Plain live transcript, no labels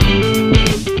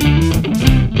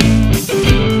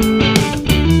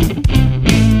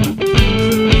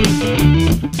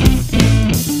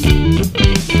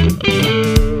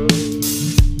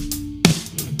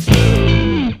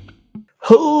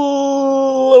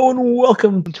and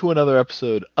welcome to another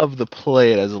episode of the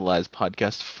Play It As It Lies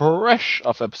podcast, fresh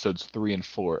off episodes 3 and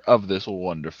 4 of this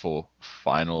wonderful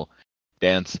final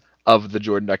dance of the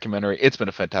Jordan documentary. It's been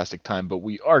a fantastic time, but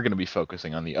we are going to be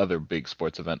focusing on the other big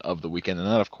sports event of the weekend, and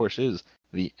that, of course, is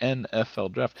the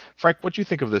NFL draft. Frank, what do you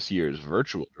think of this year's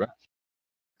virtual draft?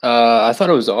 I thought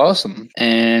it was awesome,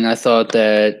 and I thought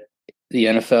that the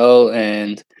NFL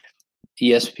and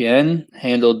ESPN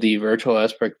handled the virtual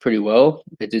aspect pretty well.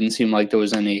 It didn't seem like there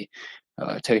was any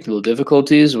technical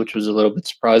difficulties, which was a little bit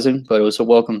surprising, but it was a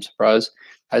welcome surprise.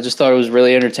 I just thought it was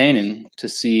really entertaining to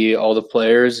see all the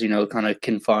players, kind of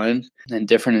confined in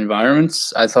different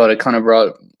environments. I thought it kind of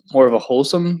brought more of a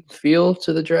wholesome feel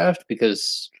to the draft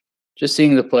because just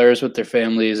seeing the players with their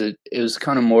families, it was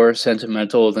kind of more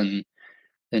sentimental than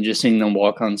just seeing them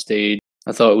walk on stage.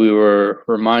 I thought we were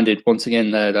reminded once again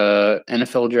that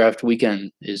NFL draft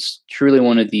weekend is truly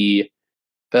one of the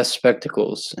best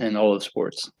spectacles in all of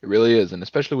sports. It really is, and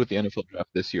especially with the NFL draft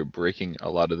this year breaking a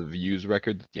lot of the views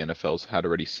record that the NFL's had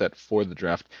already set for the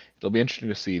draft. It'll be interesting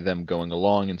to see them going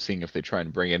along and seeing if they try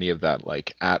and bring any of that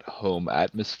like at-home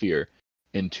atmosphere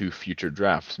into future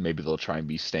drafts. Maybe they'll try and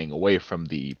be staying away from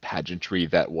the pageantry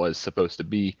that was supposed to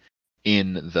be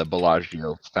in the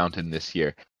Bellagio fountain this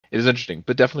year. It is interesting,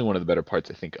 but definitely one of the better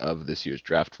parts I think of this year's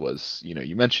draft was,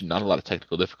 you mentioned not a lot of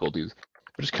technical difficulties,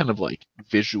 but just kind of like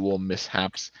visual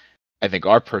mishaps. I think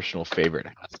our personal favorite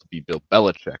has to be Bill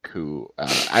Belichick, who,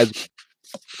 as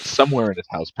somewhere in his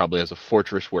house, probably has a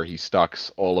fortress where he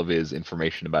stocks all of his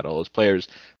information about all his players,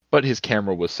 but his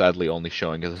camera was sadly only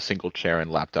showing as a single chair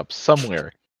and laptop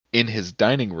somewhere in his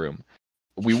dining room.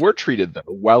 We were treated,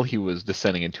 though, while he was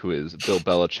descending into his Bill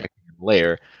Belichick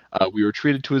lair, we were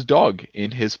treated to his dog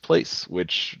in his place,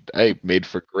 which made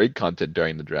for great content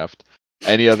during the draft.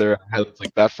 Any other highlights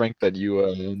like that, Frank, that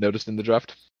you noticed in the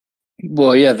draft?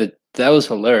 Well, yeah, that was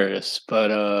hilarious,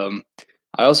 but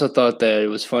I also thought that it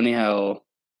was funny how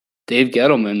Dave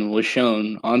Gettleman was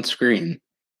shown on screen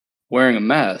wearing a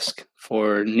mask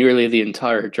for nearly the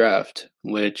entire draft,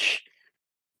 which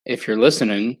if you're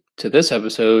listening to this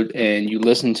episode and you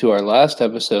listened to our last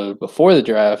episode before the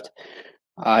draft,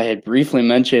 I had briefly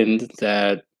mentioned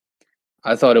that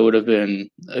I thought it would have been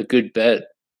a good bet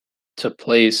to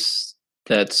place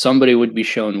that somebody would be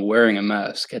shown wearing a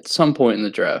mask at some point in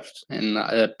the draft. And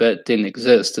that bet didn't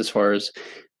exist as far as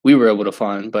we were able to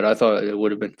find, but I thought it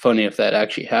would have been funny if that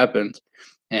actually happened.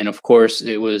 And of course,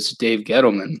 it was Dave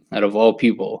Gettleman, out of all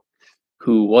people,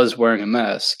 who was wearing a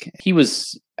mask. He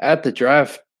was at the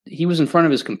draft, he was in front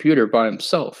of his computer by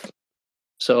himself.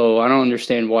 So I don't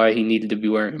understand why he needed to be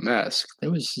wearing a mask. There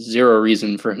was zero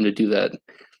reason for him to do that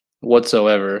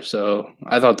whatsoever. So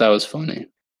I thought that was funny.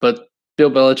 But Bill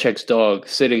Belichick's dog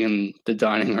sitting in the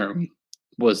dining room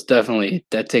was definitely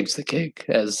that takes the cake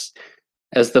as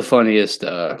the funniest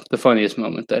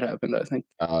moment that happened, I think.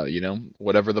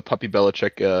 Whatever the puppy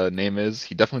Belichick name is,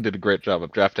 he definitely did a great job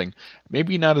of drafting.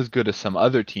 Maybe not as good as some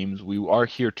other teams. We are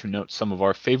here to note some of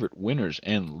our favorite winners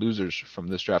and losers from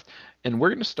this draft. And we're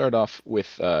going to start off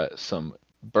with some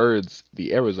birds,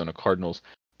 the Arizona Cardinals.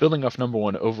 Building off number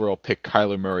 1 overall pick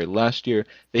Kyler Murray last year,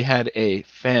 they had a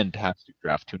fantastic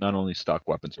draft to not only stock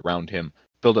weapons around him,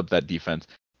 build up that defense,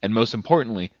 and most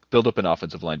importantly, build up an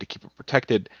offensive line to keep him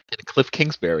protected. And Cliff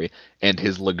Kingsbury and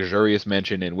his luxurious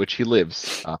mansion in which he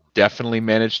lives definitely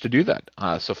managed to do that.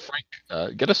 So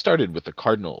Frank, get us started with the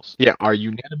Cardinals. Yeah, our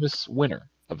unanimous winner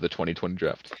of the 2020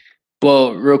 draft.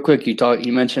 Well, real quick,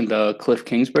 you mentioned Cliff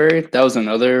Kingsbury. That was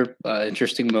another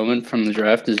interesting moment from the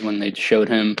draft is when they showed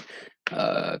him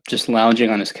just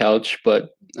lounging on his couch. But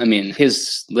I mean,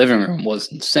 his living room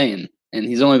was insane, and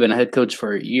he's only been a head coach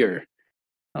for a year.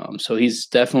 So he's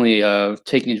definitely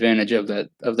taking advantage of that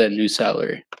new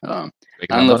salary. I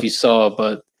don't know if you saw,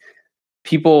 but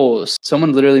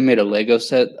someone literally made a Lego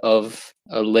set of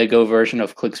a Lego version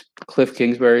of Cliff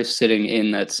Kingsbury sitting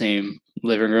in that same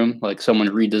living room. Like someone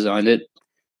redesigned it.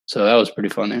 So that was pretty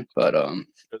funny. But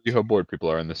shows you how bored people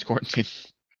are in this quarantine.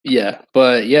 Yeah,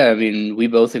 but yeah, I mean, we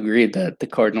both agreed that the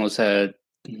Cardinals had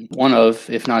one of,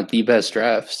 if not the best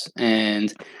drafts,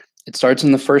 and it starts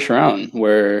in the first round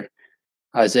where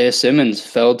Isaiah Simmons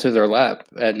fell to their lap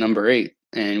at number 8,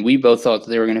 and we both thought that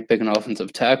they were going to pick an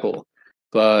offensive tackle.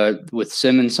 But with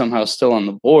Simmons somehow still on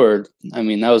the board, I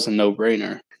mean, that was a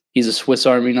no-brainer. He's a Swiss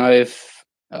Army knife,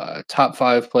 top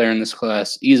 5 player in this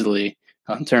class easily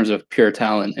in terms of pure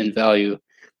talent and value.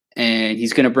 And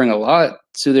he's going to bring a lot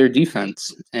to their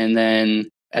defense. And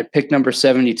then at pick number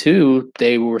 72,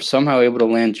 they were somehow able to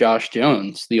land Josh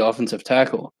Jones, the offensive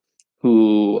tackle,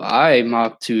 who I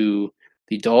mocked to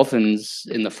the Dolphins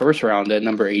in the first round at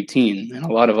number 18. And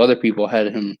a lot of other people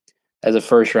had him as a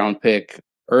first round pick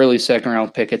early second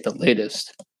round pick at the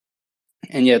latest.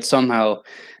 And yet somehow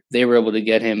they were able to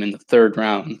get him in the third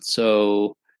round.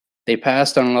 So they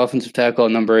passed on an offensive tackle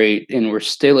at number 8 and were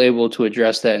still able to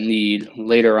address that need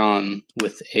later on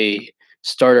with a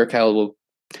starting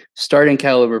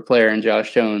caliber player in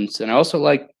Josh Jones. And I also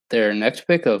like their next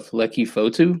pick of Leki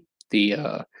Fotu,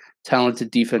 the talented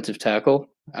defensive tackle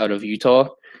out of Utah.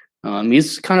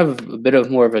 He's kind of a bit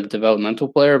of more of a developmental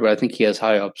player, but I think he has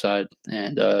high upside.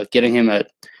 And getting him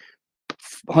at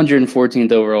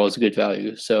 114th overall is good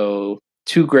value. So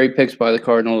 2 great picks by the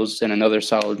Cardinals and another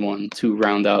solid one to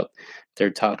round out their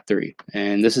top 3.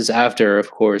 And this is after, of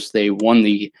course, they won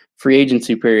the free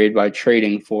agency period by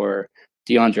trading for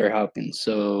DeAndre Hopkins.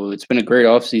 So it's been a great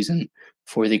offseason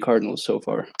for the Cardinals so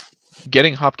far.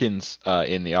 Getting Hopkins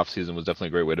in the offseason was definitely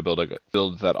a great way to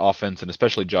build that offense, and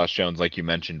especially Josh Jones, like you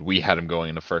mentioned, we had him going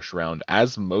in the first round,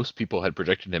 as most people had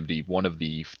projected him to be one of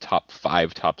the top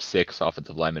 5, top 6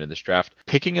 offensive linemen in this draft.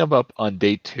 Picking him up on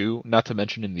day 2, not to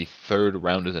mention in the third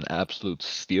round, is an absolute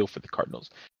steal for the Cardinals.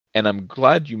 And I'm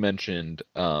glad you mentioned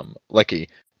Leki,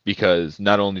 because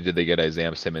not only did they get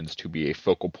Isaiah Simmons to be a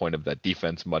focal point of that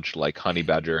defense, much like Honey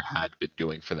Badger had been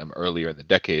doing for them earlier in the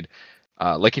decade,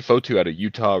 Leki Fotu out of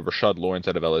Utah, Rashad Lawrence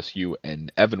out of LSU,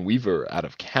 and Evan Weaver out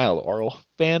of Cal are all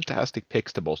fantastic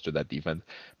picks to bolster that defense.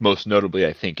 Most notably,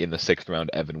 I think, in the 6th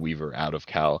round, Evan Weaver out of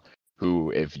Cal,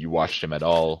 who, if you watched him at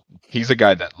all, he's a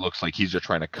guy that looks like he's just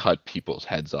trying to cut people's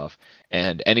heads off.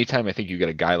 And anytime I think you get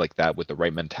a guy like that with the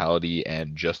right mentality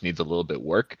and just needs a little bit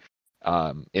work,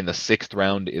 in the 6th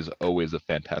round is always a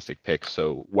fantastic pick.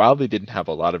 So while they didn't have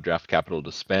a lot of draft capital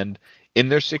to spend in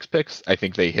their 6 picks, I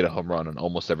think they hit a home run on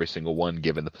almost every single one,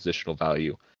 given the positional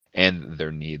value and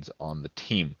their needs on the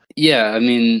team. Yeah, I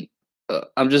mean,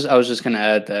 I was just gonna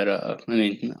add that. I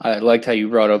mean, I liked how you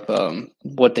brought up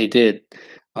what they did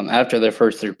after their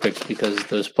first 3 picks, because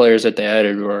those players that they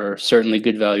added were certainly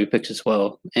good value picks as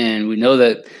well. And we know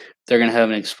that they're gonna have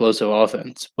an explosive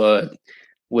offense, but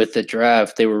with the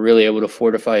draft, they were really able to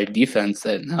fortify a defense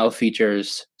that now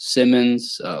features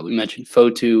Simmons. We mentioned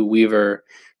Fotu, Weaver,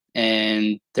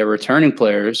 and their returning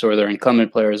players, or their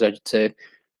incumbent players, I should say,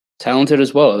 talented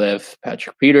as well. They have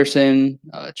Patrick Peterson,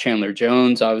 Chandler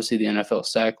Jones, obviously the NFL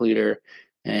sack leader,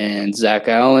 and Zach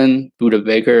Allen, Buda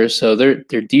Baker. So their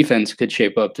defense could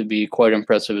shape up to be quite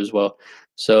impressive as well.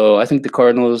 So I think the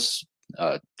Cardinals,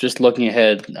 just looking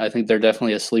ahead, I think they're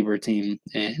definitely a sleeper team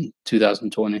in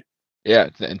 2020. Yeah,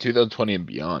 in 2020 and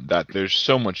beyond, that there's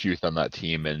so much youth on that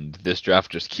team, and this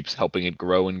draft just keeps helping it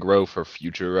grow and grow for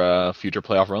future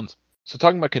playoff runs. So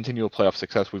talking about continual playoff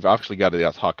success, we've actually got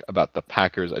to talk about the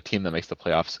Packers, a team that makes the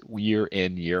playoffs year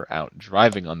in, year out,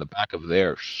 driving on the back of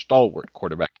their stalwart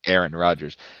quarterback, Aaron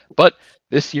Rodgers. But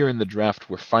this year in the draft,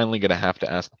 we're finally going to have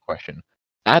to ask the question.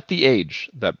 At the age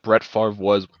that Brett Favre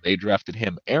was when they drafted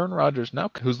him, Aaron Rodgers now,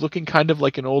 who's looking kind of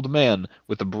like an old man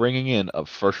with the bringing in of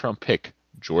first-round pick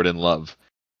Jordan Love.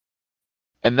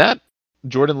 And that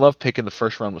Jordan Love pick in the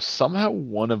first round was somehow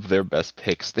one of their best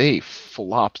picks. They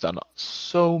flopped on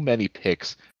so many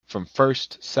picks from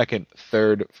first, second,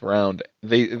 third round.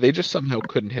 They just somehow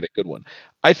couldn't hit a good one.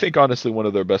 I think honestly one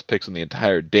of their best picks on the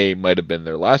entire day might have been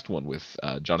their last one with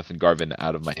Jonathan Garvin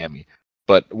out of Miami.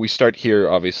 But we start here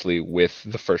obviously with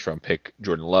the first round pick,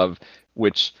 Jordan Love,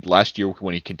 which last year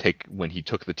when he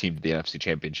took the team to the NFC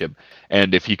Championship,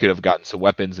 and if he could have gotten some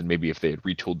weapons and maybe if they had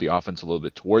retooled the offense a little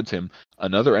bit towards him,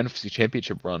 another NFC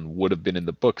Championship run would have been in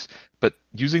the books. But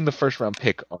using the first round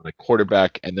pick on a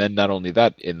quarterback, and then not only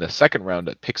that, in the second round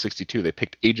at pick 62, they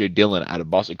picked A.J. Dillon out of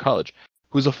Boston College,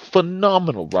 who's a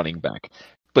phenomenal running back,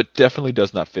 but definitely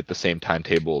does not fit the same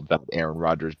timetable that Aaron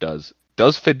Rodgers does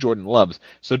fit Jordan Love's.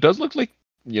 So it does look like,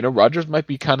 Rodgers might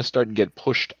be kind of starting to get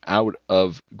pushed out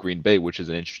of Green Bay, which is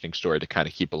an interesting story to kind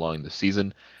of keep along the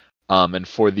season. And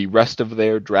for the rest of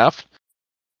their draft,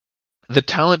 the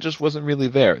talent just wasn't really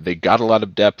there. They got a lot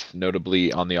of depth,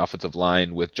 notably on the offensive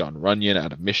line with John Runyon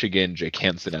out of Michigan, Jake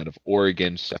Hansen out of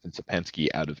Oregon, Stefan Sapansky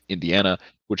out of Indiana,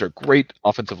 which are great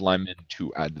offensive linemen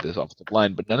to add to this offensive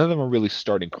line, but none of them are really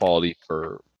starting quality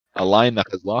for a line that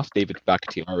has lost David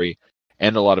Bakhtiari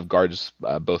and a lot of guards,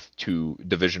 both to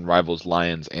division rivals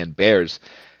Lions and Bears.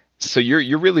 So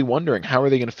you're really wondering, how are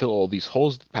they going to fill all these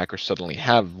holes the Packers suddenly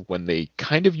have when they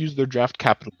kind of use their draft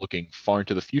capital looking far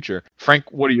into the future?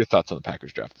 Frank, what are your thoughts on the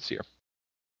Packers draft this year?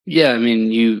 Yeah, I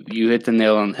mean, you hit the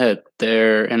nail on the head.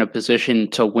 They're in a position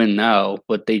to win now,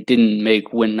 but they didn't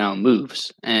make win now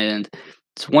moves. And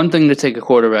it's one thing to take a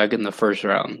quarterback in the first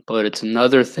round, but it's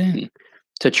another thing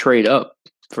to trade up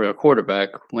for a quarterback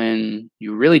when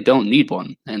you really don't need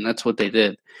one. And that's what they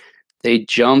did. They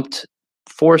jumped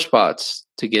 4 spots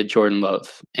to get Jordan Love.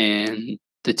 And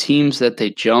the teams that they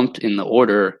jumped in the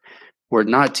order were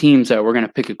not teams that were going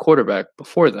to pick a quarterback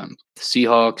before them. The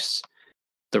Seahawks,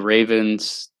 the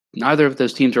Ravens, neither of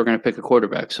those teams were going to pick a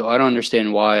quarterback. So I don't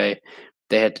understand why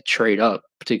they had to trade up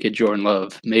to get Jordan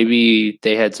Love. Maybe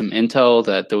they had some intel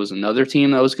that there was another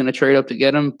team that was going to trade up to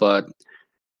get him, but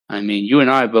I mean, you and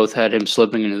I both had him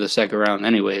slipping into the second round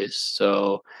anyways.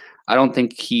 So I don't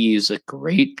think he's a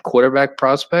great quarterback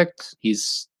prospect.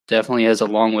 He's definitely has a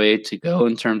long way to go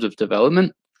in terms of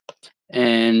development.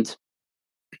 And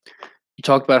you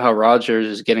talked about how Rodgers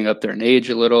is getting up there in age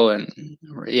a little, and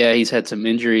yeah, he's had some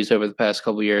injuries over the past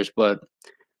couple years, but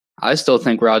I still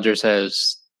think Rodgers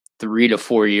has 3 to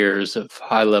 4 years of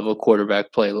high level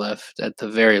quarterback play left at the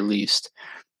very least.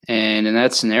 And in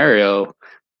that scenario,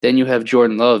 then you have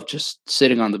Jordan Love just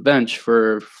sitting on the bench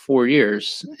for 4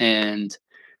 years. And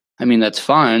I mean, that's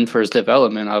fine for his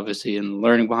development, obviously, and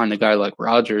learning behind a guy like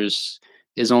Rodgers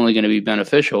is only going to be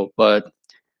beneficial. But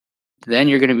then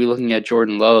you're going to be looking at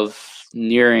Jordan Love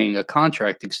nearing a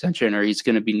contract extension, or he's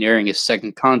going to be nearing his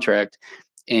second contract.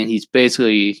 And he's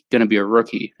basically going to be a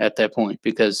rookie at that point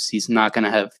because he's not going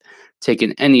to have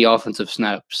taken any offensive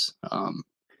snaps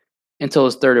until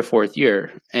his third or fourth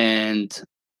year. And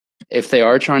if they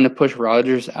are trying to push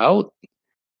Rodgers out,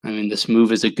 I mean, this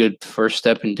move is a good first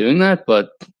step in doing that,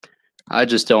 but I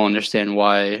just don't understand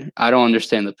why. I don't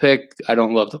understand the pick. I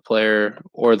don't love the player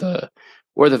or the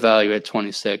value at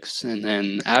 26. And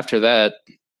then after that,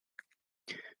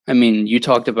 I mean, you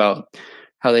talked about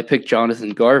how they picked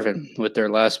Jonathan Garvin with their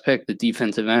last pick, the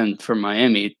defensive end from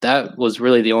Miami. That was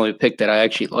really the only pick that I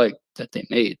actually liked that they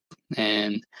made.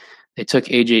 And they took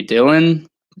AJ Dillon,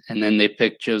 and then they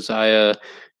picked Josiah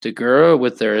DeGura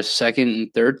with their second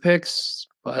and third picks.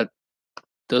 But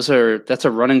that's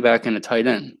a running back and a tight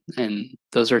end, and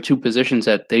those are two positions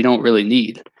that they don't really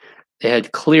need. They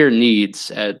had clear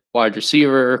needs at wide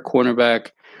receiver, cornerback,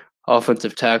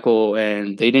 offensive tackle,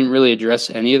 and they didn't really address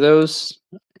any of those.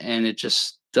 And it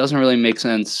just doesn't really make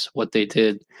sense what they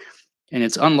did. And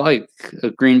it's unlike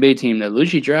a Green Bay team that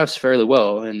usually drafts fairly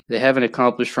well, and they have an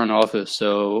accomplished front office.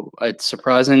 So it's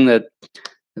surprising that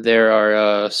they're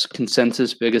our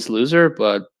consensus biggest loser,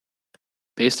 but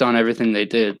based on everything they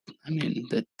did, I mean,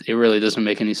 that it really doesn't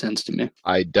make any sense to me.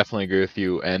 I definitely agree with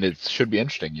you, and it should be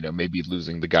interesting. Maybe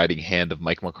losing the guiding hand of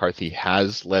Mike McCarthy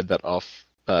has led that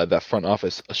front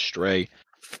office astray.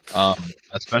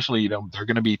 Especially, they're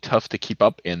going to be tough to keep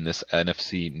up in this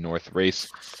NFC North race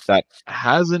that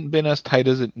hasn't been as tight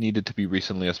as it needed to be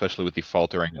recently, especially with the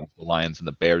faltering of the Lions and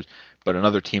the Bears. But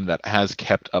another team that has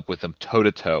kept up with them toe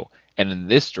to toe, and in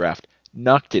this draft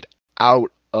knocked it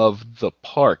out of the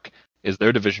park, is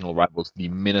their divisional rivals, the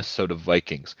Minnesota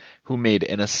Vikings, who made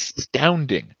an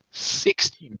astounding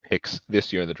 16 picks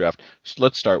this year in the draft. So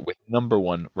let's start with number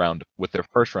 1 round with their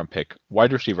first round pick,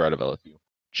 wide receiver out of LSU,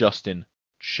 Justin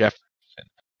Jefferson.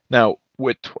 Now,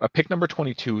 with pick number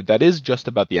 22, that is just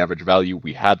about the average value.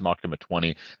 We had mocked him at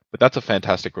 20, but that's a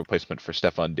fantastic replacement for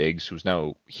Stefon Diggs,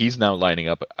 he's now lining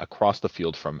up across the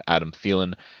field from Adam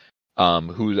Thielen,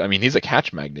 he's a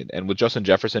catch magnet, and with Justin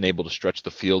Jefferson able to stretch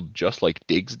the field just like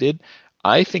Diggs did,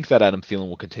 I think that Adam Thielen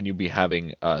will continue to be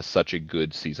having such a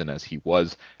good season as he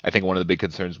was. I think one of the big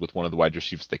concerns with one of the wide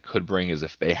receivers they could bring is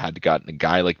if they had gotten a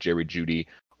guy like Jerry Jeudy,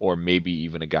 or maybe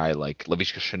even a guy like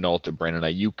Laviska Shenault or Brandon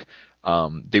Ayuk,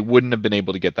 they wouldn't have been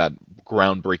able to get that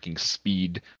groundbreaking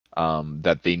speed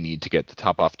that they need to get the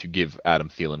top off to give Adam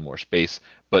Thielen more space.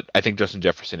 But I think Justin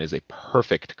Jefferson is a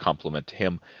perfect complement to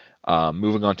him.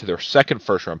 Moving on to their second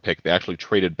first-round pick, they actually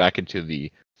traded back into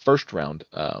the first round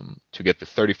to get the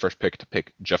 31st pick to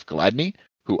pick Jeff Gladney,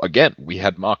 who, again, we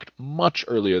had mocked much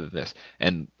earlier than this.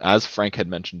 And as Frank had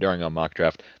mentioned during our mock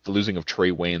draft, the losing of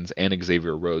Trey Waynes and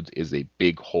Xavier Rhodes is a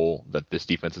big hole that this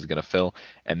defense is going to fill.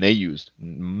 And they used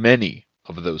many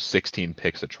of those 16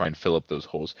 picks to try and fill up those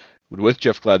holes, with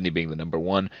Jeff Gladney being the number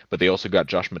 1. But they also got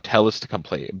Josh Metellus to come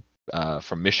play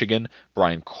from Michigan,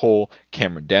 Brian Cole,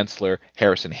 Cameron Dantzler,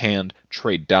 Harrison Hand,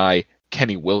 Trey Dye,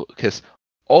 Kenny Wilkes.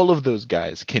 All of those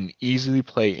guys can easily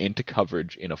play into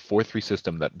coverage in a 4-3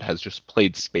 system that has just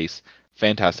played space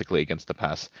fantastically against the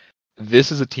pass.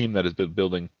 This is a team that has been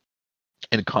building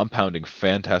and compounding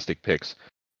fantastic picks.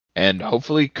 And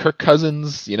hopefully Kirk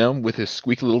Cousins, with his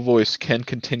squeaky little voice, can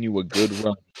continue a good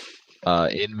run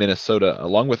in Minnesota,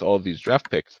 along with all of these draft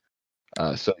picks.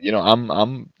 So I'm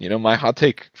my hot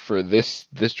take for this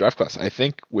draft class. I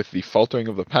think with the faltering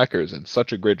of the Packers and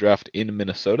such a great draft in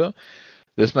Minnesota,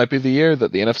 this might be the year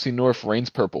that the NFC North reigns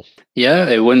purple. Yeah,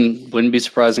 it wouldn't be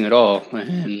surprising at all,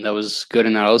 and that was good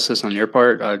analysis on your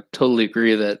part. I totally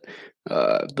agree that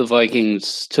the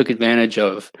Vikings took advantage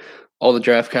of all the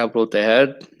draft capital that they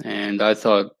had, and I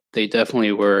thought they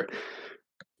definitely were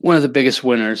one of the biggest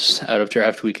winners out of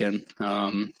draft weekend.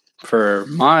 For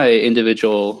my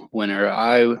individual winner,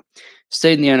 I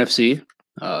stayed in the NFC,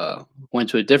 went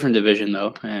to a different division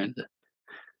though, and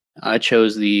I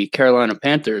chose the Carolina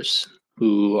Panthers,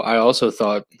 who I also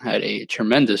thought had a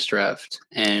tremendous draft.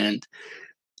 And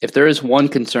if there is one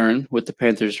concern with the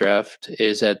Panthers draft,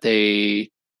 is that they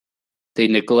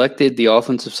neglected the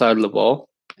offensive side of the ball,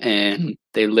 and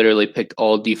they literally picked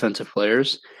all defensive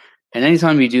players. And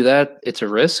anytime you do that, it's a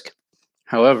risk.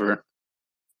 However,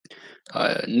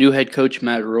 new head coach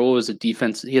Matt Rule is a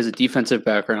defense. He has a defensive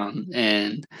background,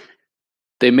 and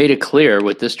they made it clear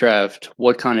with this draft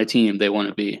what kind of team they want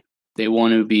to be. They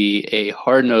want to be a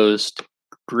hard nosed,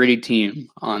 gritty team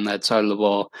on that side of the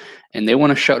ball, and they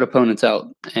want to shut opponents out.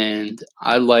 And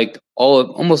I liked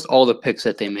almost all the picks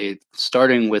that they made,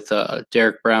 starting with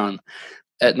Derek Brown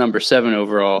at number 7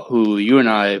 overall, who you and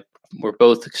I were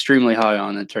both extremely high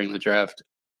on entering the draft.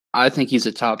 I think he's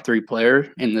a top 3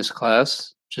 player in this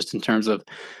class, just in terms of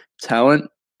talent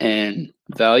and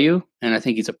value. And I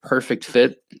think he's a perfect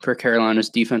fit for Carolina's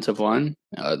defensive line.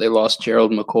 They lost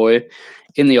Gerald McCoy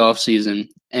in the offseason,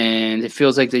 and it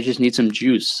feels like they just need some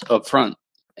juice up front.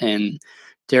 And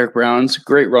Derek Brown's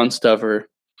great run stuffer,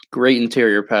 great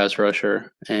interior pass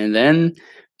rusher. And then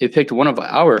they picked one of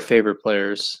our favorite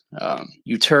players,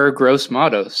 Uter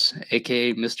Gross-Matos,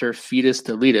 aka Mr. Fetus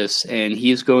Deletus, and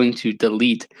he's going to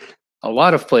delete a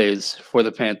lot of plays for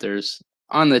the Panthers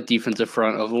on the defensive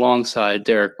front alongside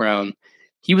Derek Brown.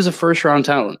 He was a first-round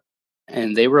talent,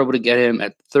 and they were able to get him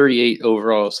at 38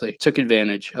 overall, so they took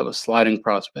advantage of a sliding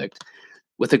prospect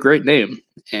with a great name,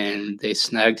 and they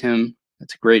snagged him.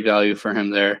 That's a great value for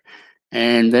him there.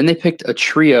 And then they picked a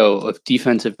trio of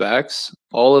defensive backs,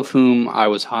 all of whom I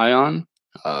was high on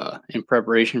in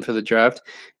preparation for the draft.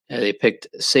 They picked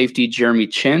safety Jeremy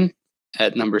Chin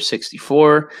at number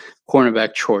 64,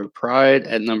 cornerback Troy Pride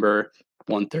at number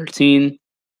 113.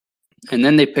 And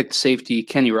then they picked safety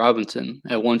Kenny Robinson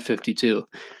at 152.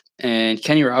 And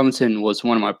Kenny Robinson was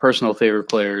one of my personal favorite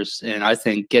players, and I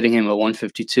think getting him at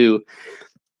 152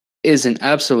 is an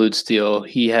absolute steal.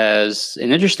 He has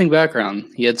an interesting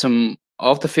background. He had some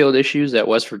off the field issues at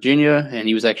West Virginia, and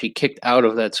he was actually kicked out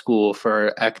of that school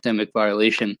for academic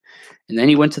violation. And then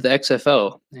he went to the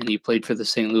XFL, and he played for the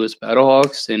St. Louis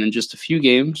Battlehawks. And in just a few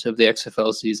games of the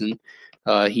XFL season,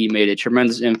 he made a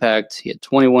tremendous impact. He had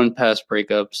 21 pass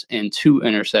breakups and 2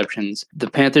 interceptions.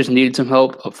 The Panthers needed some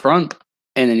help up front,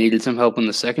 and they needed some help in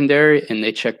the secondary, and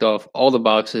they checked off all the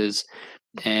boxes.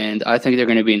 And I think they're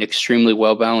going to be an extremely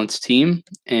well-balanced team.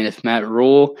 And if Matt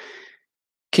Rule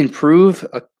can prove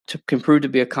to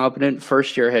be a competent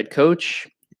first-year head coach,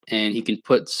 and he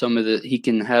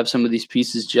can have some of these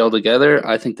pieces gel together,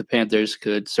 I think the Panthers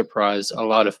could surprise a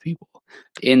lot of people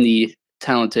in the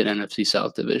talented NFC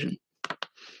South division.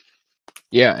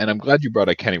 Yeah, and I'm glad you brought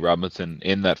up Kenny Robinson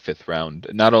in that 5th round.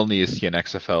 Not only is he an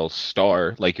XFL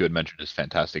star, like you had mentioned, his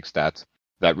fantastic stats,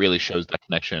 that really shows that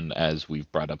connection, as we've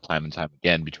brought up time and time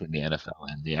again, between the NFL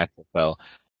and the XFL.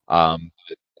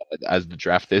 As the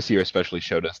draft this year especially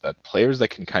showed us, that players that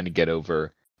can kind of get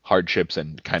over hardships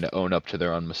and kind of own up to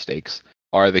their own mistakes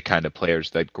are the kind of players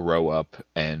that grow up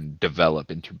and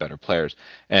develop into better players.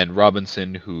 And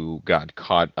Robinson, who got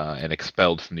caught and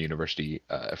expelled from the university,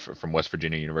 from West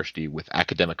Virginia University with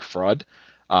academic fraud,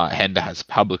 and has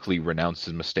publicly renounced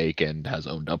his mistake and has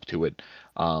owned up to it.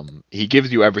 He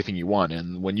gives you everything you want.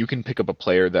 And when you can pick up a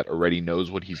player that already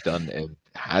knows what he's done and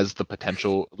has the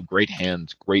potential, great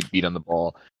hands, great beat on the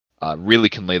ball, really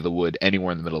can lay the wood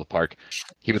anywhere in the middle of the park.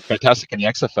 He was fantastic in the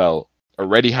XFL,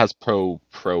 already has pro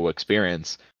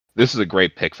experience. This is a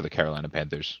great pick for the Carolina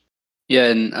Panthers. Yeah,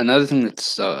 and another thing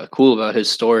that's cool about his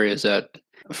story is that,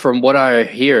 from what I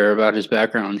hear about his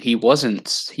background, he wasn't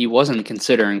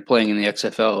considering playing in the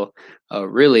XFL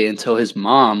really until his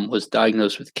mom was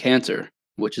diagnosed with cancer,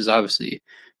 which is obviously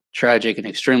tragic and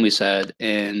extremely sad.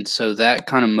 And so that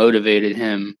kind of motivated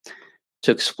him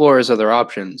to explore his other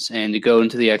options and to go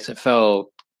into the XFL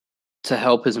to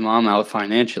help his mom out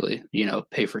financially,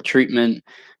 pay for treatment,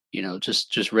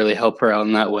 just really help her out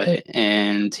in that way.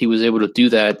 And he was able to do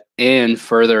that and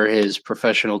further his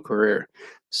professional career.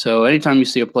 So anytime you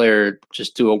see a player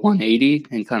just do a 180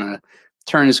 and kind of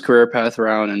turn his career path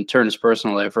around and turn his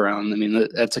personal life around, I mean,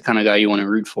 that's the kind of guy you want to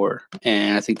root for.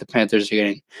 And I think the Panthers are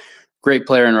getting great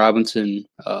player in Robinson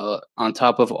on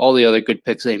top of all the other good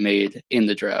picks they made in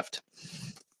the draft.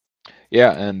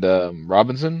 Yeah, and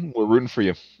Robinson, we're rooting for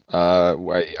you.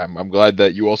 I'm glad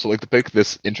that you also like the pick.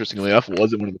 This, interestingly enough,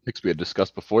 wasn't one of the picks we had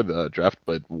discussed before the draft,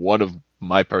 but one of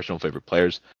my personal favorite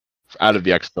players out of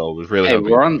the XFL was really. Hey,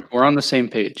 we're on the same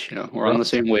page. We're on the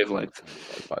same wavelength.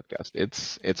 Podcast.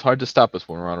 It's hard to stop us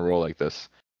when we're on a roll like this.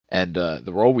 And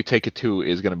the role we take it to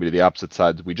is going to be the opposite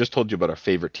sides. We just told you about our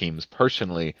favorite teams.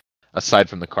 Personally, aside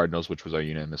from the Cardinals, which was our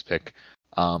unanimous pick,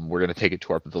 we're going to take it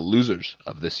to the losers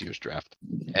of this year's draft.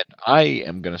 And I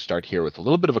am going to start here with a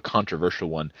little bit of a controversial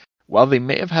one. While they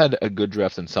may have had a good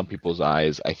draft in some people's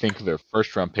eyes, I think their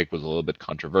first round pick was a little bit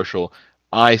controversial.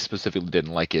 I specifically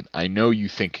didn't like it. I know you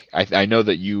think, I know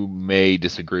that you may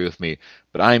disagree with me,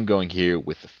 but I am going here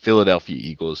with the Philadelphia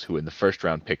Eagles, who in the first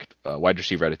round picked wide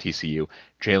receiver out of TCU,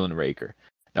 Jalen Reagor.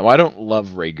 Now, I don't love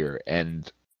Reagor, and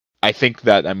I think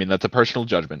that, I mean, that's a personal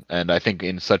judgment, and I think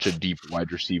in such a deep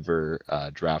wide receiver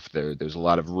draft, there's a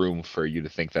lot of room for you to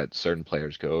think that certain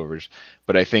players go overs.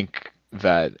 But I think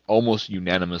that almost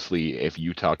unanimously, if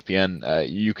you talk PN,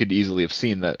 you could easily have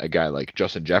seen that a guy like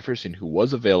Justin Jefferson, who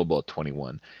was available at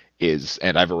 21, is,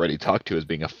 and I've already talked to as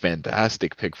being a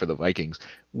fantastic pick for the Vikings,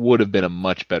 would have been a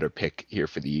much better pick here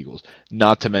for the Eagles.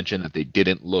 Not to mention that they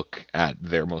didn't look at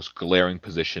their most glaring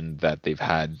position that they've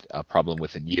had a problem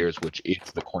with in years, which is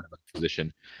the cornerback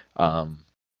position. Um,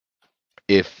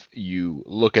 if you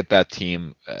look at that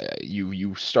team,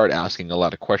 you start asking a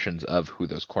lot of questions of who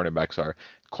those cornerbacks are.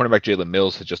 Cornerback Jalen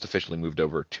Mills has just officially moved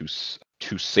over to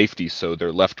safety, so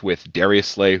they're left with Darius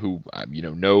Slay, who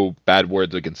no bad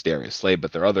words against Darius Slay,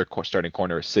 but their other starting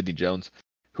corner is Sidney Jones,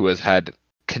 who has had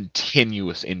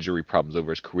continuous injury problems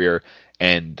over his career,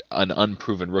 and an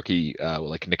unproven rookie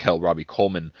like Nickel Robbie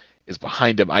Coleman is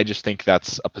behind him. I just think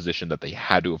that's a position that they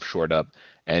had to have shored up,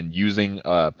 and using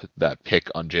that pick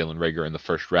on Jalen Reagor in the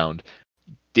first round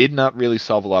did not really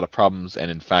solve a lot of problems,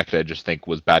 and in fact, I just think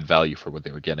was bad value for what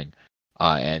they were getting.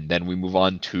 And then we move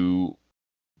on to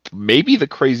maybe the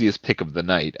craziest pick of the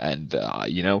night, and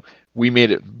we made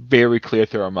it very clear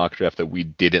through our mock draft that we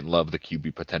didn't love the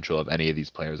QB potential of any of these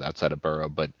players outside of Burrow,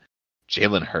 but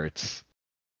Jalen Hurts.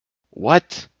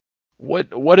 What?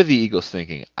 What are the Eagles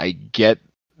thinking? I get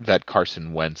that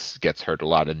Carson Wentz gets hurt a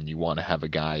lot and you want to have a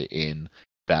guy in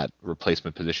that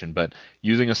replacement position, but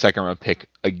using a second round pick,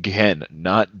 again,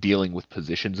 not dealing with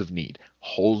positions of need,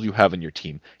 holes you have in your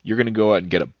team, you're going to go out and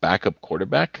get a backup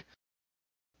quarterback.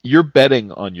 You're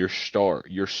betting on your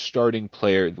starting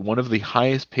player, one of the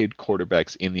highest paid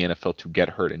quarterbacks in the NFL, to get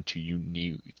hurt, and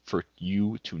for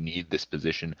you to need this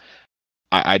position.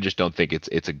 I just don't think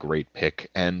it's a great pick.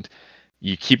 And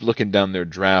you keep looking down their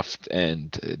draft,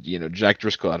 and Jack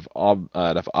Driscoll out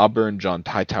of Auburn, John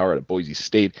Hightower out of Boise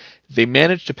State. They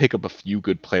managed to pick up a few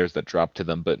good players that dropped to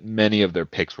them, but many of their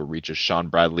picks were reaches. Sean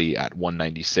Bradley at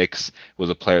 196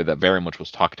 was a player that very much was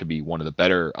talked to be one of the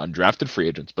better undrafted free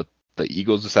agents, but the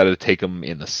Eagles decided to take him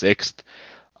in the sixth.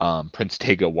 Prince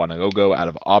Tega Wanagogo out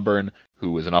of Auburn,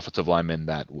 who was an offensive lineman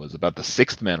that was about the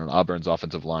sixth man on Auburn's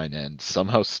offensive line and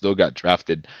somehow still got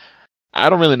drafted. I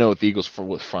don't really know what the Eagles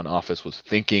front office was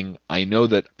thinking. I know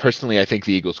that personally, I think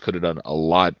the Eagles could have done a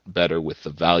lot better with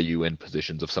the value and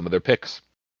positions of some of their picks.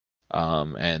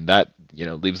 And that,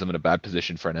 leaves them in a bad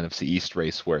position for an NFC East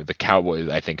race where the Cowboys,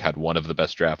 I think, had one of the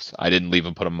best drafts. I didn't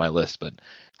even put them on my list, but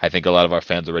I think a lot of our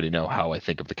fans already know how I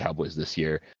think of the Cowboys this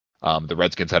year. The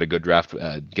Redskins had a good draft,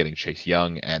 getting Chase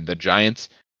Young, and the Giants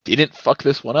didn't fuck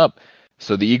this one up.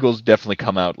 So the Eagles definitely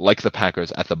come out, like the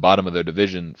Packers, at the bottom of their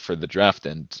division for the draft,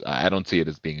 and I don't see it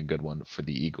as being a good one for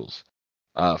the Eagles.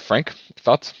 Frank,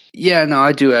 thoughts? Yeah, no,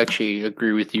 I do actually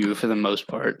agree with you for the most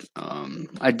part.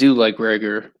 I do like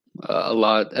Rager a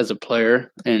lot as a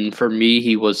player, and for me,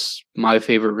 he was my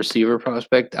favorite receiver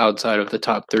prospect outside of the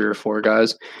top 3 or 4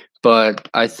 guys. But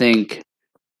I think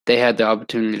they had the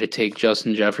opportunity to take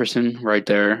Justin Jefferson right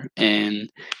there, and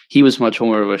he was much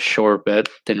more of a sure bet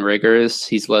than Rager is.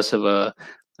 He's less of a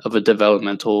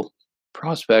developmental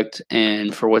prospect,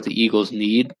 and for what the Eagles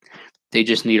need, they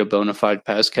just need a bona fide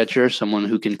pass catcher, someone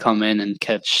who can come in and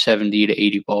catch 70 to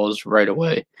 80 balls right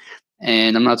away.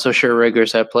 And I'm not so sure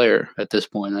Rager's that player at this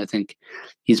point. I think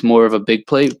he's more of a big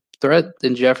play threat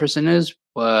than Jefferson is,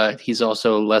 but he's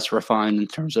also less refined in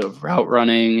terms of route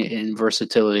running and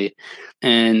versatility.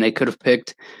 And they could have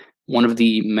picked one of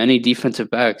the many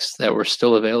defensive backs that were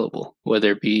still available,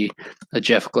 whether it be a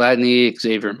Jeff Gladney,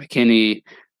 Xavier McKinney,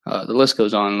 the list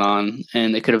goes on,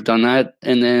 and they could have done that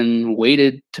and then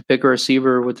waited to pick a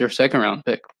receiver with their second round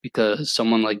pick because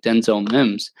someone like Denzel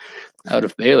Mims out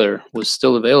of Baylor was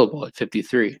still available at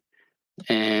 53.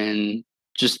 And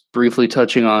just briefly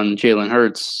touching on Jalen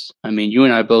Hurts, I mean, you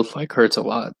and I both like Hurts a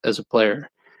lot as a player,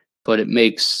 but it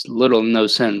makes little no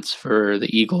sense for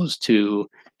the Eagles to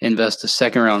invest a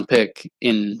second round pick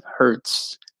in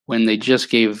Hurts when they just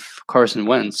gave Carson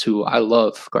Wentz, who I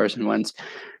love Carson Wentz,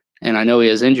 and I know he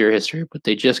has injury history, but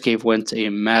they just gave Wentz a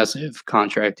massive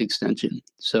contract extension.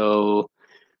 So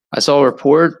I saw a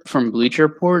report from Bleacher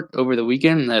Report over the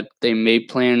weekend that they may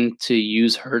plan to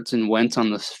use Hurts and Wentz on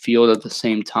the field at the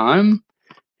same time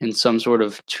in some sort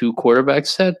of two quarterback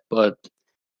set, but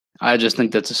I just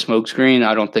think that's a smokescreen.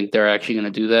 I don't think they're actually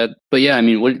going to do that. But yeah, I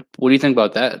mean, what do you think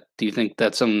about that? Do you think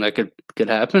that's something that could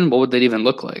happen? What would that even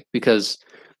look like? Because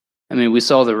I mean, we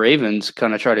saw the Ravens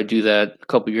kind of try to do that a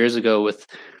couple years ago with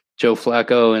Joe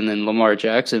Flacco and then Lamar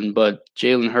Jackson, but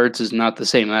Jalen Hurts is not the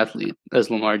same athlete as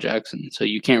Lamar Jackson, so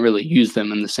you can't really use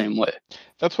them in the same way.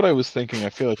 That's what I was thinking. I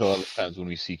feel like a lot of times when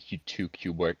we see two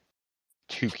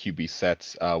QB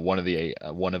sets, one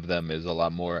of them is a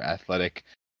lot more athletic,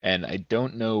 and I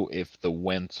don't know if the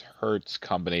Wentz Hurts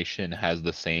combination has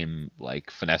the same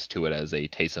like finesse to it as a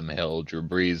Taysom Hill, Drew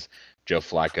Brees, Joe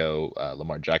Flacco,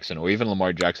 Lamar Jackson, or even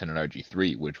Lamar Jackson and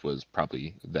RG3, which was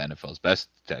probably the NFL's best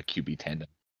QB tandem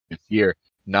this year.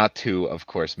 Not to, of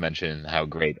course, mention how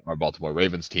great our Baltimore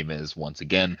Ravens team is once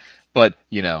again, but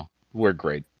we're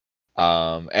great.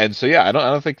 And so yeah, I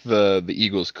don't think the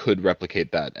Eagles could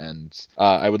replicate that, and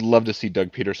I would love to see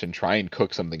Doug Peterson try and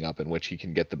cook something up in which he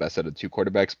can get the best out of two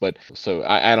quarterbacks. But so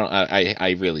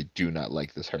I really do not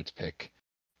like this Hurts pick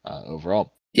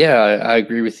overall. Yeah, I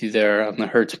agree with you there on the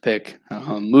Hurts pick.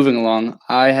 Moving along,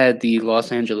 I had the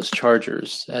Los Angeles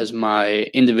Chargers as my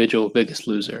individual biggest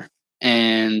loser,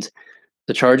 and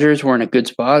the Chargers were in a good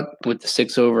spot with the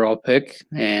 6th overall pick,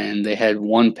 and they had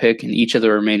one pick in each of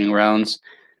the remaining rounds.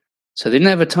 So they didn't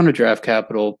have a ton of draft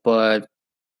capital, but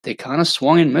they kind of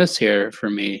swung and missed here for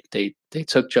me. They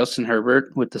took Justin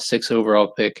Herbert with the 6th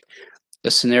overall pick,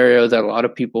 a scenario that a lot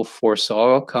of people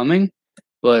foresaw coming.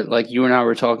 But like you and I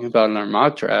were talking about in our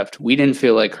mock draft, we didn't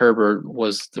feel like Herbert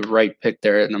was the right pick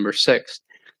there at number 6.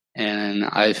 And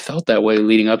I felt that way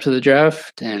leading up to the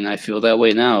draft, and I feel that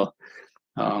way now.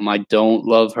 I don't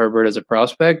love Herbert as a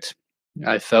prospect.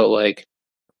 I felt like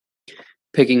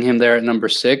picking him there at number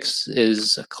 6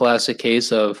 is a classic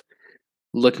case of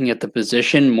looking at the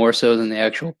position more so than the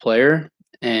actual player.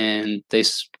 And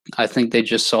I think they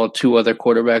just saw two other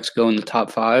quarterbacks go in the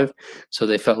top 5, so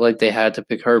they felt like they had to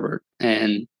pick Herbert.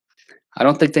 And I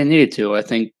don't think they needed to. I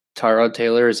think Tyrod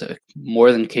Taylor is a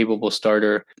more than capable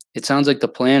starter. It sounds like the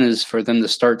plan is for them to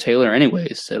start Taylor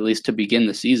anyways, at least to begin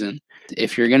the season.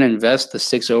 If you're going to invest the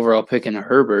 6th overall pick in a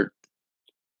Herbert,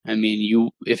 I mean,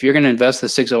 if you're going to invest the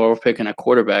 6th overall pick in a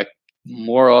quarterback,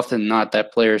 more often than not,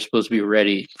 that player is supposed to be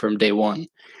ready from day one.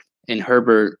 And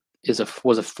Herbert was a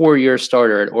 4-year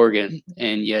starter at Oregon,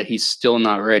 and yet he's still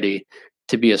not ready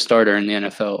to be a starter in the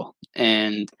NFL.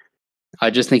 And I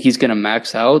just think he's going to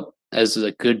max out as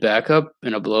a good backup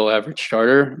and a below average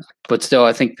starter. But still,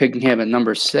 I think picking him at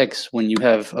number 6 when you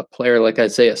have a player like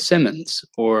Isaiah Simmons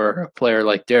or a player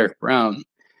like Derek Brown,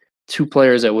 two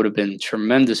players that would have been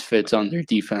tremendous fits on their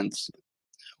defense,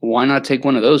 why not take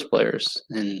one of those players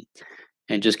and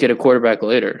just get a quarterback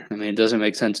later? I mean, it doesn't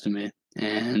make sense to me.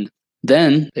 And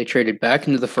then they traded back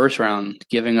into the first round,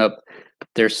 giving up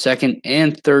their 2nd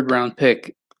and 3rd round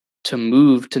pick to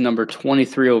move to number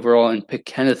 23 overall and pick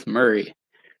Kenneth Murray,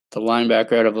 the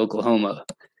linebacker out of Oklahoma.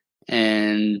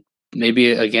 And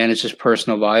maybe, again, it's just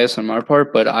personal bias on my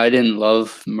part, but I didn't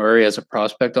love Murray as a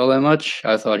prospect all that much.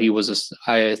 I thought he was a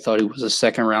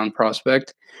 2nd round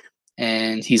prospect,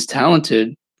 and he's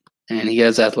talented and he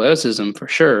has athleticism for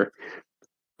sure,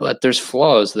 but there's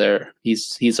flaws there.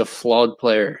 He's a flawed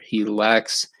player. He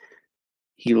lacks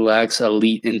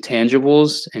elite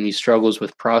intangibles, and he struggles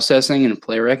with processing and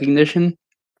play recognition,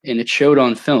 and it showed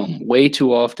on film way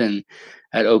too often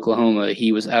at Oklahoma.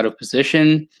 He was out of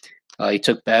position. He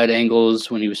took bad angles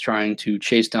when he was trying to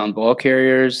chase down ball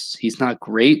carriers. He's not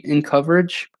great in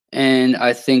coverage, and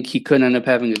I think he could end up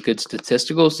having a good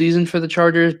statistical season for the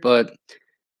Chargers, but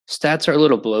stats are a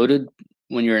little bloated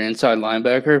when you're an inside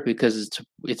linebacker because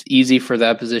it's easy for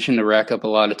that position to rack up a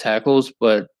lot of tackles,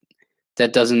 but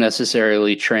that doesn't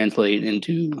necessarily translate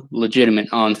into legitimate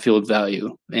on-field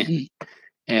value. And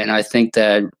I think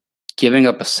that giving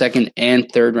up a 2nd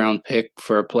and 3rd round pick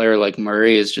for a player like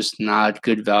Murray is just not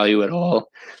good value at all,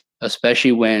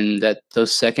 especially when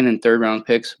those 2nd and 3rd round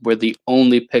picks were the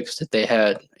only picks that they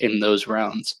had in those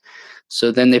rounds. So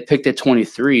then they picked at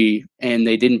 23, and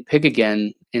they didn't pick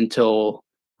again until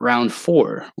round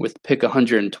 4 with pick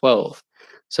 112.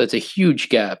 So it's a huge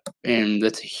gap, and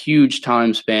that's a huge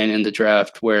time span in the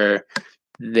draft where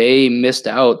they missed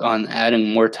out on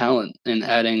adding more talent and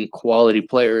adding quality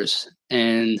players.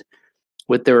 And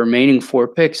with the remaining 4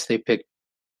 picks, they picked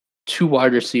 2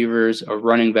 wide receivers, a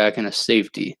running back, and a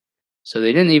safety. So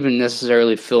they didn't even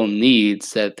necessarily fill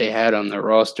needs that they had on their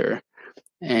roster.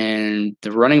 And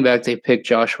the running back they picked,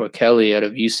 Joshua Kelly out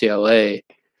of UCLA,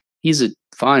 he's a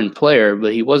fine player,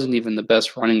 but he wasn't even the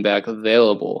best running back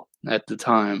available at the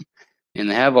time, and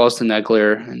they have Austin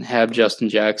Eckler and have Justin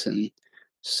Jackson.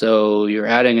 So you're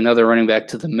adding another running back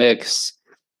to the mix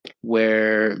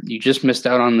where you just missed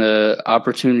out on the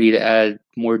opportunity to add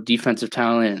more defensive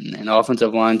talent and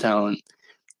offensive line talent.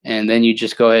 And then you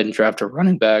just go ahead and draft a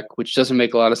running back, which doesn't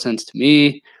make a lot of sense to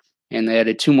me. And they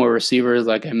added 2 more receivers.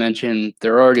 Like I mentioned,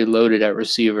 they're already loaded at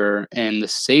receiver. And the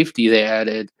safety they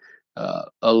added,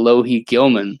 Alohi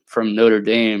Gilman from Notre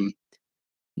Dame,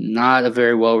 not a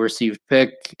very well received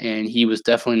pick. And he was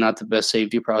definitely not the best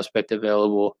safety prospect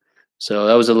available. So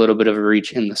that was a little bit of a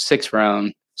reach in the 6th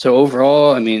round. So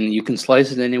overall, I mean, you can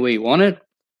slice it any way you want it.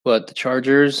 But the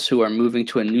Chargers, who are moving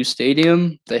to a new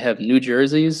stadium, they have new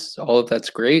jerseys. All of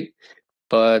that's great.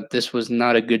 But this was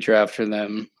not a good draft for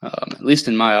them, at least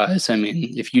in my eyes. I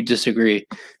mean, if you disagree,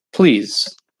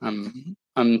 please.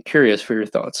 I'm curious for your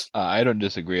thoughts. I don't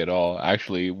disagree at all.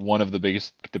 Actually, one of the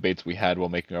biggest debates we had while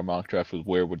making our mock draft was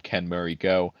where would Ken Murray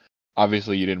go?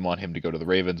 Obviously, you didn't want him to go to the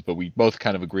Ravens, but we both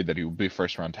kind of agreed that he would be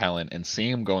first round talent. And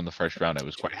seeing him go in the first round, I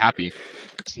was quite happy.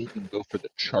 Seeing him go for the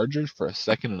Chargers for a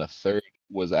second and a third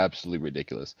was absolutely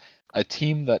ridiculous. A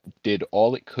team that did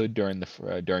all it could during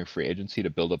free agency to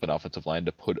build up an offensive line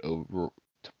to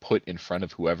put in front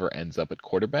of whoever ends up at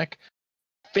quarterback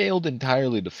failed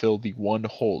entirely to fill the one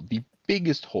hole, the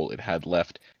biggest hole it had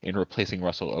left in replacing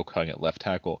Russell Okung at left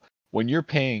tackle. When you're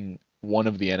paying one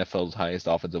of the NFL's highest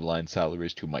offensive line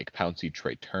salaries to Mike Pouncey,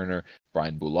 Trey Turner,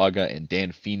 Brian Bulaga, and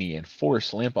Dan Feeney, and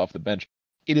Forrest Lamp off the bench,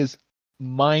 it is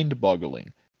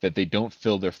mind-boggling that they don't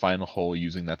fill their final hole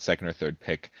using that second or third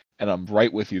pick. And I'm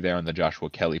right with you there on the Joshua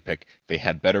Kelly pick. They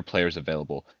had better players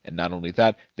available. And not only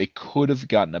that, they could have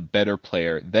gotten a better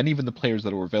player than even the players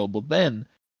that were available then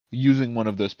using one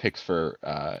of those picks for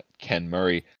Ken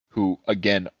Murray, who,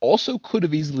 again, also could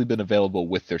have easily been available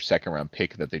with their second round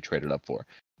pick that they traded up for.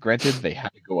 Granted, they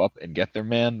had to go up and get their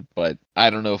man, but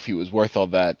I don't know if he was worth all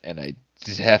that, and I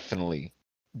definitely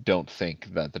don't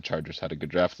think that the Chargers had a good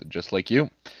draft, just like you.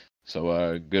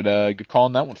 So good call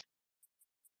on that one.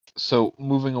 So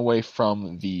moving away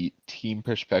from the team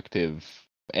perspective,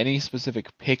 any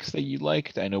specific picks that you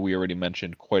liked? I know we already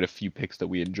mentioned quite a few picks that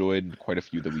we enjoyed and quite a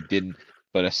few that we didn't.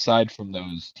 But aside from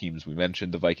those teams we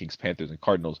mentioned, the Vikings, Panthers, and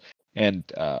Cardinals, and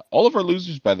all of our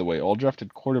losers, by the way, all drafted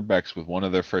quarterbacks with one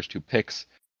of their first 2 picks.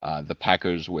 The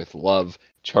Packers with Love,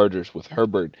 Chargers with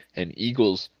Herbert, and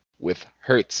Eagles with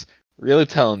Hurts. Really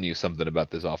telling you something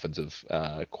about this offensive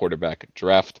quarterback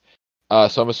draft.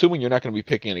 So I'm assuming you're not going to be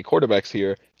picking any quarterbacks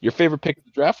here. Your favorite pick of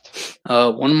the draft?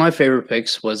 One of my favorite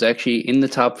picks was actually in the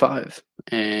top 5,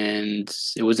 and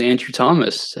it was Andrew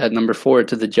Thomas at number 4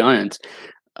 to the Giants.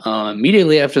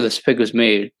 Immediately after this pick was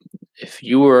made, if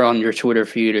you were on your Twitter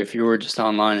feed, if you were just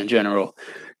online in general,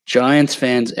 Giants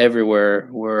fans everywhere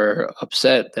were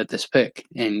upset at this pick,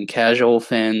 and casual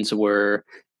fans were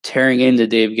tearing into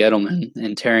Dave Gettleman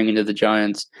and tearing into the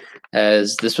Giants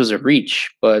as this was a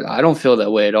reach. But I don't feel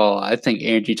that way at all. I think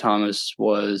Andrew Thomas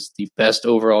was the best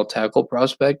overall tackle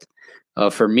prospect,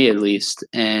 for me at least,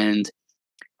 and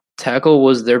tackle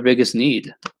was their biggest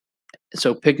need.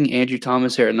 So picking Andrew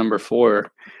Thomas here at number 4,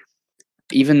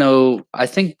 even though I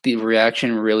think the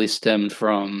reaction really stemmed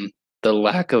from the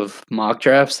lack of mock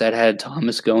drafts that had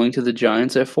Thomas going to the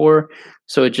Giants at 4,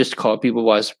 so it just caught people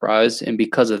by surprise. And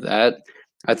because of that,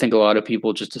 I think a lot of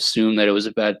people just assumed that it was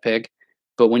a bad pick.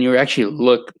 But when you actually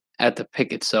look at the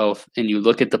pick itself and you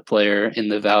look at the player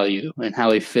and the value and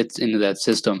how he fits into that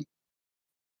system,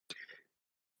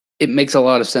 it makes a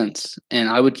lot of sense. And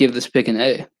I would give this pick an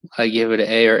A. I give it an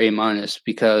A or A minus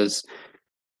because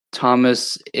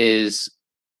Thomas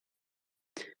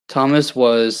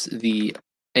was the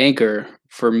anchor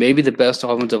for maybe the best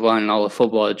offensive line in all of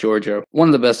football at Georgia, one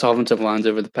of the best offensive lines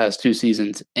over the past 2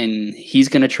 seasons, and he's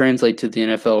going to translate to the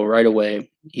NFL right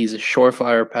away. He's a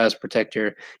surefire pass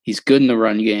protector. He's good in the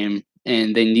run game,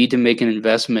 and they need to make an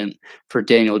investment for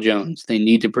Daniel Jones. They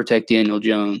need to protect Daniel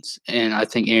Jones, and I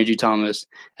think Andrew Thomas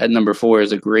at number 4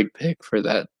 is a great pick for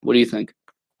that. What do you think?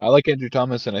 I like Andrew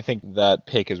Thomas, and I think that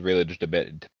pick is really just a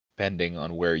bit depending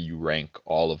on where you rank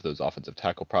all of those offensive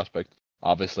tackle prospects.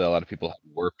 Obviously, a lot of people have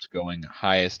Wirfs going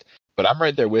highest, but I'm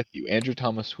right there with you. Andrew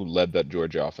Thomas, who led that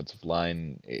Georgia offensive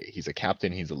line, he's a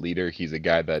captain, he's a leader, he's a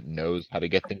guy that knows how to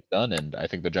get things done, and I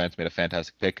think the Giants made a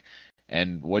fantastic pick.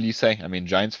 And what do you say? I mean,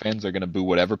 Giants fans are going to boo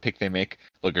whatever pick they make.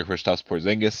 Look at Kristaps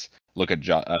Porzingis. Look at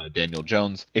Daniel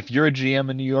Jones. If you're a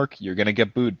GM in New York, you're going to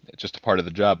get booed. It's just a part of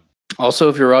the job. Also,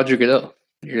 if you're Roger Goodell,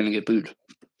 you're going to get booed.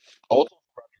 Also,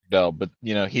 Goodell, but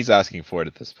he's asking for it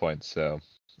at this point, so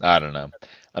I don't know.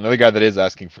 Another guy that is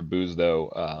asking for boos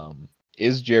though,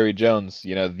 is Jerry Jones,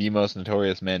 the most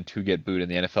notorious man to get booed in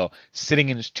the NFL, sitting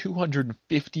in his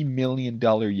 $250 million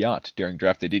yacht during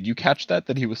draft day. Did you catch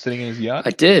that he was sitting in his yacht?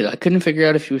 I did. I couldn't figure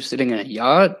out if he was sitting in a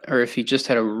yacht or if he just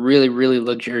had a really, really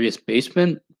luxurious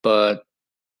basement, but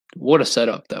what a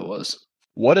setup that was.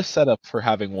 What a setup for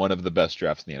having one of the best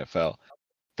drafts in the NFL.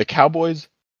 The Cowboys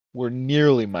were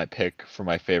nearly my pick for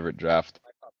my favorite draft.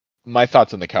 My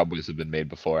thoughts on the Cowboys have been made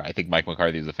before. I think Mike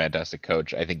McCarthy is a fantastic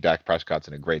coach. I think Dak Prescott's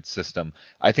in a great system.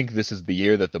 I think this is the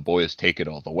year that the boys take it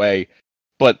all the way.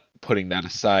 But putting that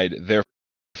aside, their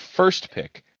first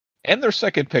pick and their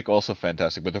second pick also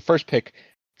fantastic. But their first pick,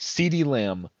 CeeDee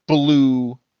Lamb,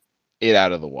 blew it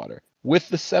out of the water. With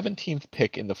the 17th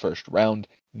pick in the first round,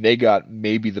 they got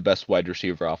maybe the best wide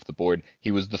receiver off the board.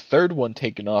 He was the third one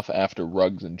taken off after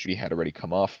Ruggs and G had already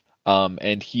come off.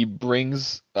 And he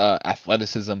brings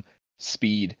athleticism,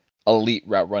 speed, elite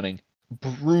route running,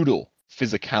 brutal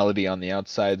physicality on the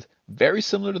outsides, very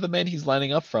similar to the man he's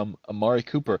lining up from, Amari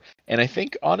Cooper. And I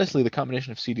think, honestly, the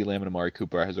combination of CeeDee Lamb and Amari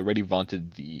Cooper has already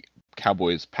vaunted the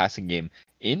Cowboys' passing game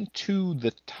into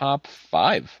the top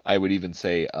 5, I would even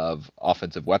say, of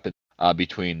offensive weapons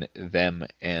between them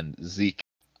and Zeke.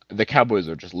 The Cowboys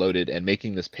are just loaded, and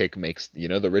making this pick makes,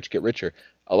 the rich get richer.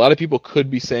 A lot of people could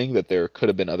be saying that there could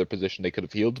have been other positions they could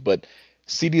have healed, but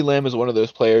CeeDee Lamb is one of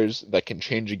those players that can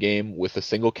change a game with a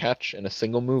single catch and a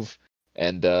single move,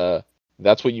 and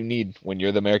that's what you need when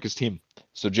you're the America's team.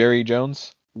 So Jerry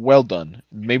Jones, well done.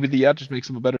 Maybe the yacht just makes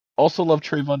him a better. Also love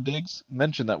Trayvon Diggs.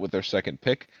 Mentioned that with their second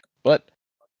pick, but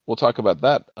we'll talk about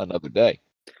that another day.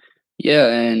 Yeah,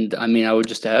 and I mean, I would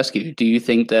just ask you, do you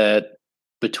think that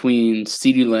between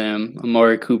CeeDee Lamb,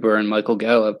 Amari Cooper, and Michael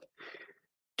Gallup,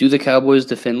 do the Cowboys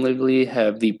definitively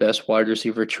have the best wide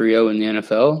receiver trio in the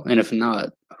NFL? And if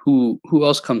not, who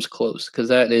else comes close? Because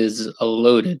that is a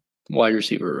loaded wide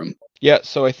receiver room. Yeah,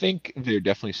 so I think they're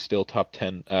definitely still top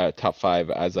 10, top 5,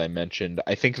 as I mentioned.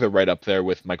 I think they're right up there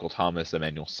with Michael Thomas,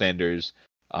 Emmanuel Sanders,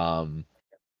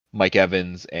 Mike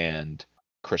Evans, and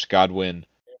Chris Godwin.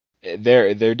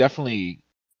 They're definitely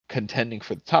contending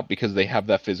for the top because they have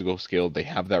that physical skill, they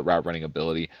have that route running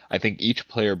ability. I think each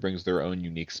player brings their own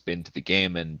unique spin to the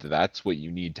game, and that's what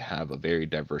you need to have a very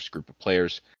diverse group of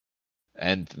players.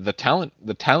 And the talent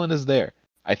is there.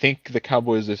 I think the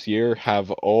Cowboys this year have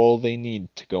all they need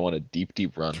to go on a deep,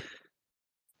 deep run.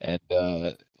 And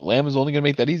Lamb is only going to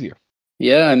make that easier.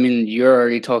 Yeah, I mean, we're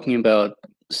already talking about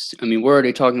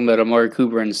Amari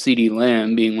Cooper and CeeDee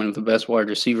Lamb being one of the best wide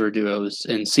receiver duos,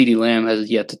 and CeeDee Lamb has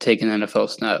yet to take an NFL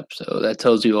snap. So that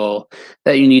tells you all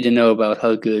that you need to know about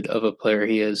how good of a player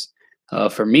he is.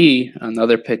 For me,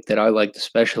 another pick that I liked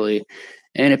especially,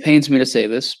 and it pains me to say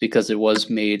this because it was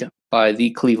made by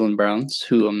the Cleveland Browns,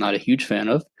 who I'm not a huge fan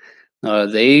of.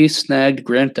 They snagged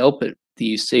Grant Delpit,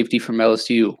 the safety from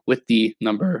LSU, with the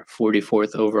number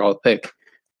 44th overall pick.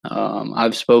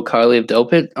 I've spoke highly of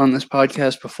Delpit on this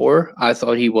podcast before. I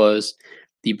thought he was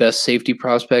the best safety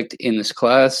prospect in this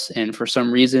class, and for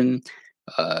some reason,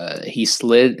 he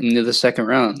slid into the second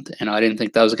round, and I didn't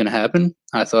think that was going to happen.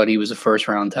 I thought he was a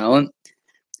first-round talent.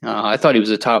 I thought he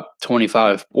was a top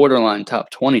 25, borderline top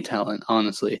 20 talent,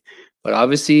 honestly. But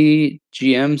obviously,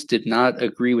 GMs did not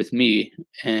agree with me,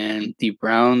 and the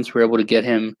Browns were able to get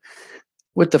him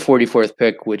with the 44th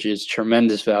pick, which is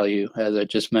tremendous value, as I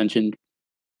just mentioned.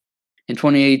 In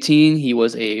 2018, he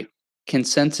was a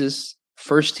consensus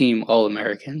first-team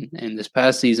All-American, and this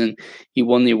past season, he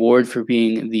won the award for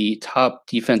being the top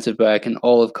defensive back in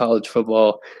all of college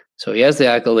football. So he has the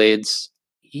accolades.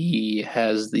 He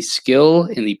has the skill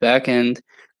in the back end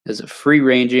as a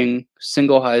free-ranging,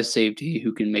 single-high safety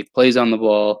who can make plays on the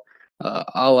ball,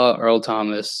 a la Earl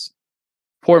Thomas.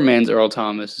 Poor man's Earl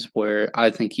Thomas is what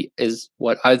I think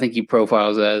he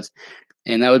profiles as,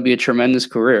 and that would be a tremendous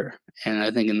career. And I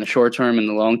think in the short term and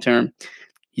the long term,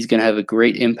 he's going to have a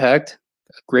great impact,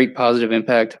 a great positive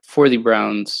impact for the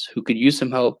Browns, who could use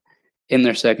some help in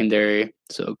their secondary.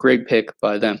 So great pick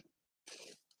by them.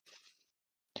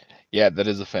 Yeah, that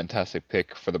is a fantastic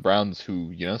pick for the Browns,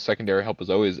 who, secondary help is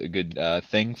always a good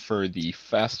thing for the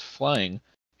fast-flying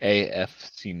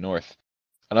AFC North.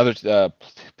 Another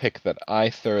pick that I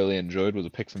thoroughly enjoyed was a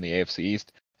pick from the AFC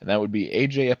East, and that would be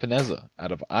A.J. Epineza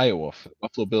out of Iowa for the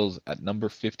Buffalo Bills at number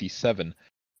 57.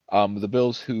 The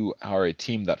Bills, who are a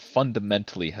team that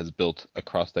fundamentally has built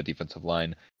across that defensive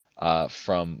line,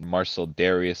 from Marcel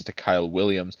Darius to Kyle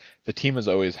Williams, the team has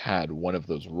always had one of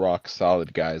those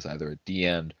rock-solid guys, either at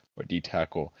D-end or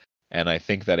D-tackle, and I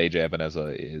think that A.J.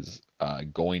 Epineza is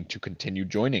going to continue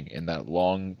joining in that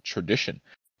long tradition.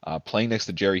 Playing next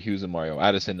to Jerry Hughes and Mario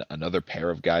Addison, another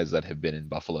pair of guys that have been in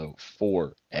Buffalo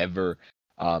forever.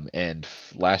 And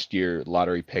last year,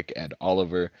 lottery pick Ed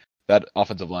Oliver. that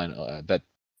offensive line,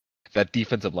 that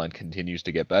defensive line continues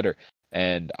to get better.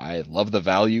 And I love the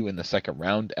value in the second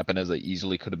round. Epineza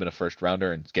easily could have been a first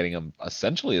rounder, and getting him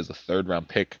essentially as a third round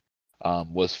pick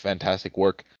was fantastic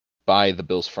work by the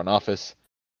Bills front office.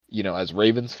 As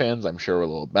Ravens fans, I'm sure we're a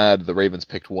little mad. The Ravens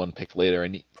picked one pick later,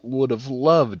 and he would have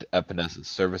loved Epineza's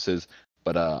services.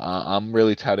 But I'm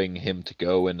really touting him to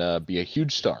go and be a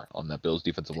huge star on that Bills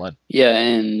defensive line. Yeah,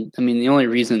 and I mean the only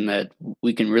reason that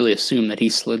we can really assume that he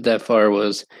slid that far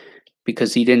was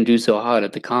because he didn't do so hot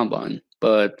at the combine.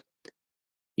 But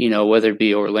whether it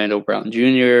be Orlando Brown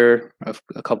Jr.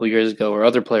 a couple years ago or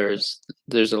other players,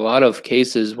 there's a lot of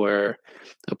cases where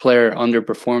a player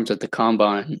underperforms at the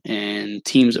combine and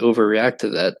teams overreact to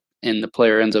that, and the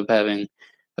player ends up having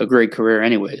a great career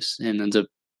anyways, and ends up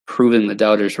proving the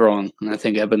doubters wrong. And I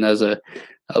think Ebeneza,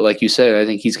 like you said, I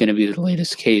think he's going to be the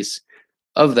latest case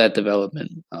of that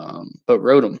development. But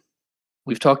Rodham,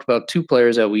 we've talked about two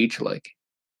players that we each like.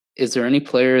 Is there any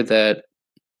player that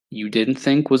you didn't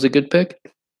think was a good pick?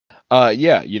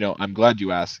 Yeah, I'm glad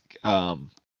you asked.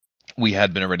 We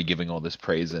had been already giving all this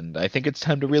praise, and I think it's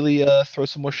time to really throw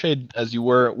some more shade, as you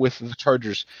were with the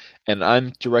Chargers. And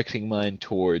I'm directing mine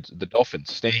towards the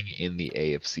Dolphins, staying in the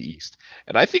AFC East.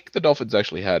 And I think the Dolphins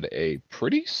actually had a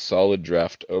pretty solid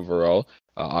draft overall.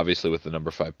 Obviously, with the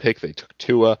number 5 pick, they took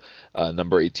Tua.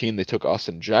 Number 18, they took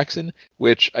Austin Jackson,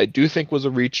 which I do think was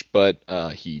a reach, but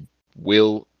he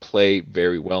will play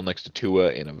very well next to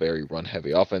Tua in a very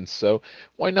run-heavy offense, so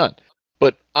why not?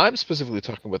 But I'm specifically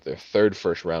talking about their third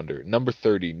first rounder, number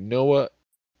 30, Noah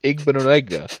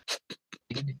Igbenogena.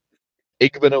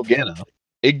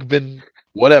 Igben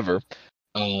whatever,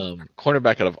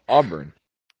 cornerback out of Auburn.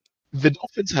 The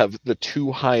Dolphins have the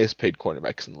 2 highest paid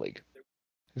cornerbacks in the league.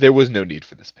 There was no need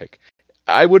for this pick.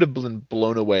 I would have been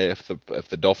blown away if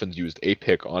the Dolphins used a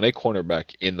pick on a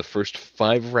cornerback in the first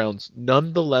 5 rounds,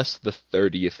 nonetheless the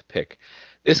 30th pick.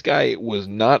 This guy was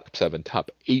not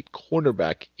top 8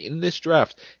 cornerback in this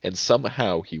draft, and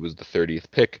somehow he was the 30th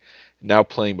pick, now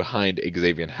playing behind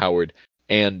Xavier Howard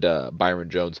and Byron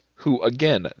Jones, who,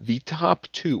 again, the top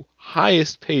 2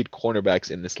 highest paid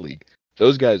cornerbacks in this league.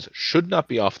 Those guys should not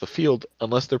be off the field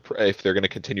unless if they're going to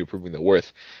continue proving their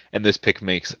worth, and this pick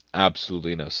makes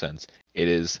absolutely no sense. It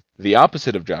is the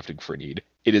opposite of drafting for need.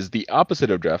 It is the opposite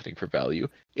of drafting for value.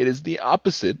 It is the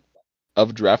opposite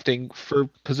of drafting for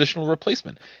positional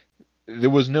replacement. There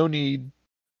was no need.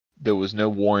 There was no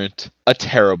warrant. A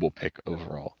terrible pick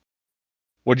overall.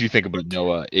 What do you think about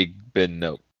Noah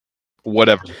Igben?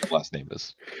 Whatever his last name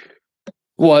is.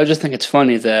 Well, I just think it's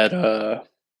funny that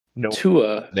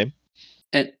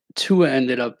Tua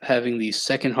ended up having the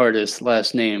second hardest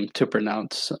last name to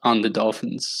pronounce on the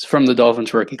Dolphins from the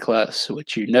Dolphins rookie class,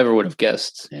 which you never would have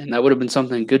guessed, and that would have been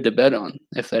something good to bet on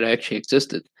if that actually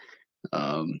existed.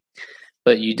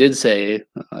 But you did say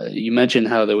you mentioned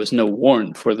how there was no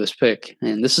warrant for this pick,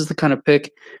 and this is the kind of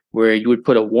pick where you would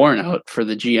put a warrant out for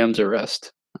the GM's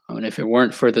arrest. And if it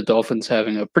weren't for the Dolphins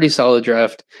having a pretty solid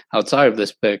draft outside of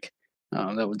this pick,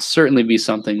 that would certainly be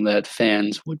something that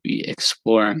fans would be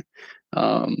exploring.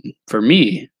 For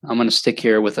me, I'm going to stick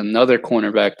here with another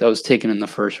cornerback that was taken in the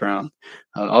first round,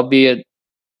 albeit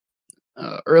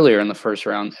earlier in the first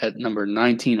round at number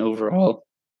 19 overall.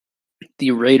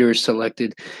 The Raiders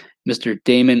selected Mr.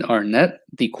 Damon Arnette,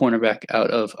 the cornerback out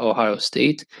of Ohio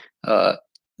State,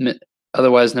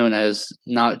 otherwise known as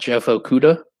not Jeff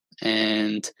Okudah.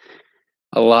 And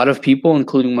a lot of people,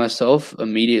 including myself,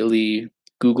 immediately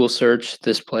Google searched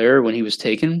this player when he was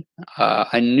taken.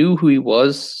 I knew who he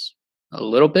was a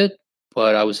little bit,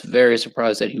 but I was very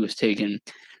surprised that he was taken,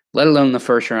 let alone the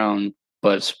first round,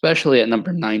 but especially at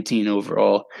number 19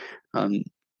 overall.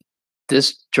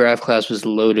 This draft class was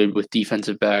loaded with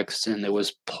defensive backs, and there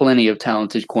was plenty of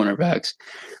talented cornerbacks.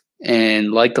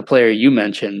 And like the player you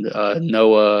mentioned,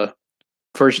 Noah,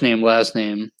 first name, last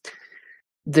name,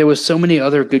 there was so many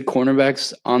other good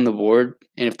cornerbacks on the board.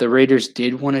 And if the Raiders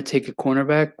did want to take a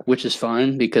cornerback, which is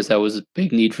fine because that was a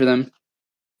big need for them,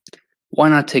 why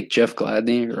not take Jeff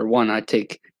Gladney, or why not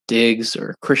take Diggs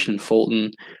or Christian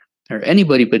Fulton or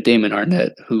anybody but Damon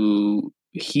Arnette, who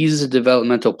he's a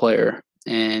developmental player.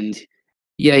 And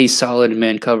yeah, he's solid in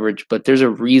man coverage, but there's a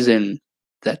reason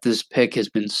that this pick has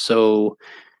been so.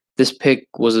 This pick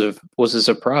was a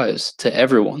surprise to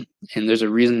everyone, and there's a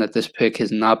reason that this pick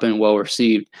has not been well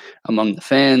received among the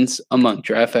fans, among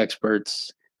draft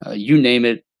experts, you name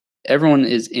it. Everyone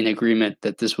is in agreement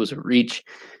that this was a reach,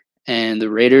 and the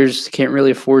Raiders can't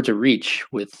really afford to reach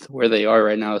with where they are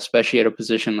right now, especially at a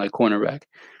position like cornerback.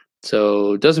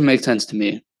 So it doesn't make sense to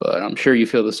me, but I'm sure you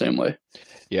feel the same way.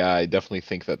 Yeah, I definitely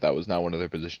think that was not one of their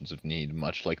positions of need,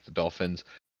 much like the Dolphins.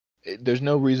 there's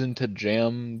no reason to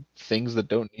jam things that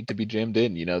don't need to be jammed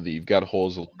in. That you've got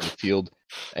holes along the field,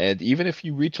 and even if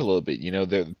you reach a little bit,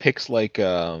 the picks like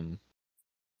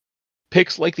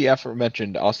the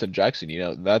aforementioned Austin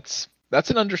Jackson. That's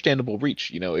an understandable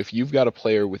reach. If you've got a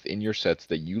player within your sets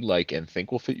that you like and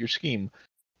think will fit your scheme,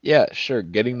 yeah, sure,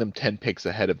 getting them 10 picks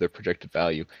ahead of their projected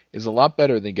value is a lot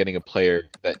better than getting a player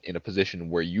that in a position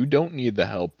where you don't need the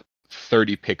help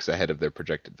 30 picks ahead of their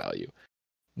projected value.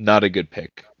 Not a good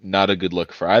pick. Not a good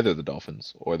look for either the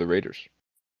Dolphins or the Raiders.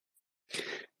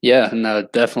 Yeah, no,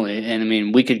 definitely. And I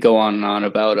mean, we could go on and on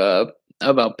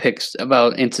about picks,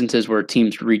 about instances where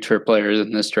teams reach for players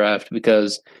in this draft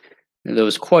because there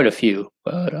was quite a few.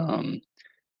 But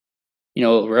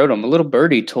Rodham, a little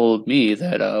birdie told me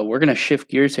that we're gonna shift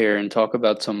gears here and talk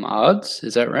about some odds.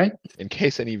 Is that right? In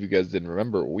case any of you guys didn't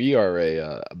remember, we are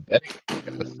a betting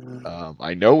podcast.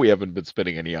 I know we haven't been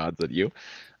spitting any odds at you,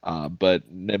 but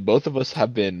both of us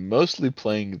have been mostly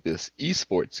playing this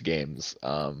esports games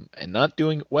and not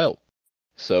doing it well.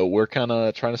 So we're kind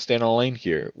of trying to stay in our lane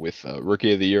here with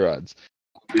Rookie of the Year odds.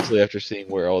 Obviously, after seeing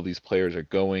where all these players are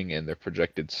going and their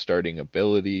projected starting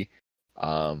ability,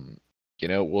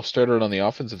 we'll start out on the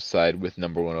offensive side with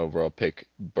number 1 overall pick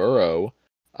Burrow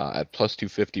at plus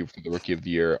 250 for the Rookie of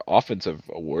the Year offensive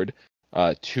award.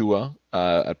 Tua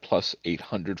at plus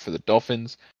 800 for the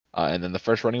Dolphins. And then the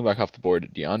first running back off the board,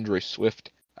 DeAndre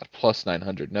Swift at plus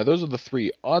 900. Now, those are the 3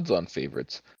 odds-on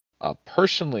favorites.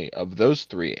 Personally, of those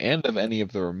 3 and of any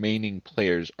of the remaining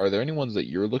players, are there any ones that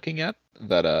you're looking at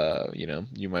that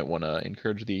you might want to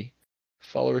encourage the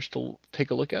followers to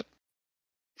take a look at?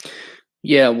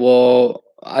 Yeah, well,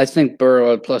 I think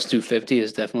Burrow at plus 250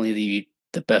 is definitely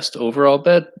the best overall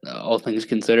bet, all things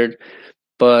considered.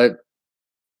 But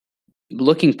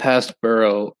looking past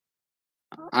Burrow,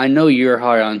 I know you're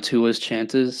high on Tua's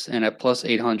chances, and at plus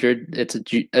 800,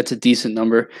 it's a decent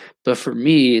number. But for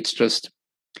me, it's just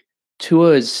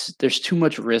there's too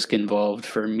much risk involved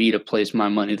for me to place my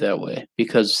money that way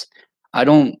because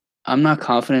I'm not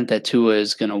confident that Tua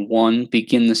is going to, one,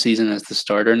 begin the season as the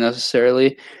starter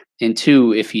necessarily, and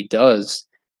two, if he does,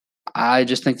 I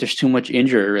just think there's too much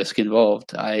injury risk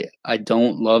involved. I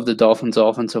don't love the Dolphins'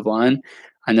 offensive line.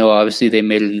 I know obviously they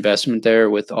made an investment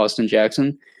there with Austin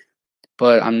Jackson,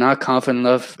 but I'm not confident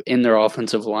enough in their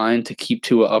offensive line to keep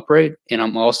Tua upright, and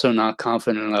I'm also not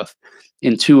confident enough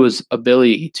in Tua's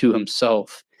ability to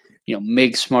himself,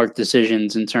 make smart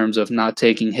decisions in terms of not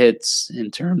taking hits, in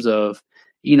terms of,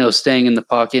 staying in the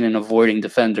pocket and avoiding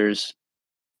defenders.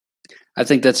 I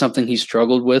think that's something he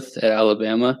struggled with at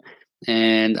Alabama,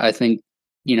 and I think,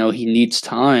 he needs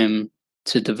time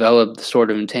to develop the sort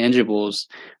of intangibles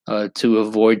to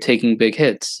avoid taking big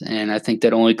hits, and I think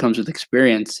that only comes with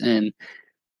experience. And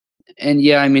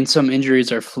yeah, I mean, some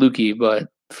injuries are fluky, but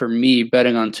for me,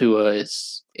 betting on Tua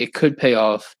it could pay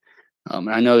off. And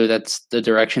I know that's the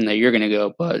direction that you're going to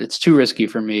go, but it's too risky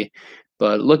for me.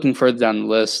 But looking further down the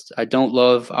list, I don't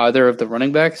love either of the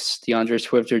running backs, DeAndre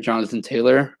Swift or Jonathan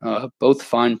Taylor. Both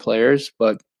fine players,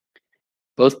 but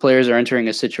both players are entering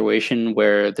a situation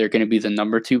where they're going to be the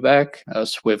number 2 back.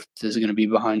 Swift is going to be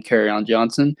behind Kerryon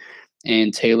Johnson,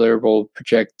 and Taylor will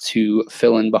project to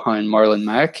fill in behind Marlon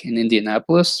Mack in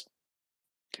Indianapolis.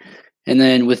 And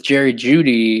then with Jerry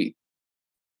Jeudy,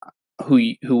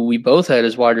 who we both had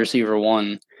as wide receiver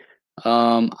 1,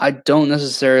 I don't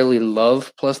necessarily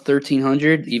love plus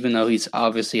 1,300, even though he's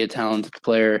obviously a talented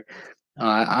player.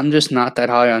 I'm just not that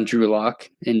high on Drew Lock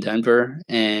in Denver,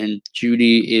 and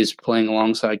Jeudy is playing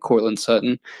alongside Courtland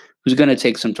Sutton, who's going to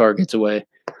take some targets away.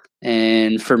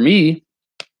 And for me,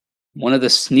 one of the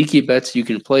sneaky bets you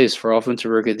can place for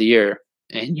Offensive Rookie of the Year,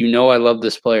 and I love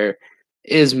this player,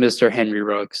 is Mr. Henry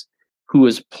Ruggs, who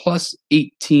is plus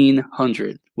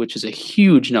 1,800, which is a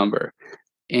huge number.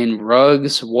 And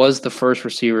Ruggs was the first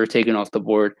receiver taken off the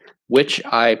board, which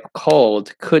I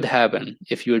called could happen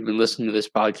if you had been listening to this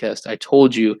podcast. I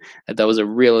told you that was a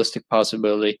realistic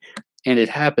possibility, and it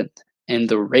happened. And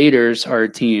the Raiders are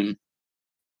a team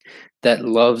that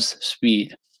loves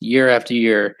speed. Year after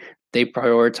year, they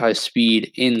prioritize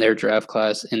speed in their draft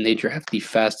class, and they draft the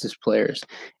fastest players.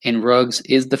 And Ruggs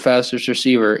is the fastest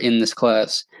receiver in this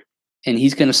class, and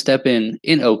he's going to step in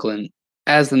Oakland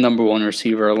as the number 1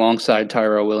 receiver alongside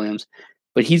Tyrell Williams.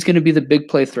 But he's going to be the big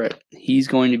play threat. He's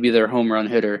going to be their home run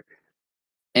hitter.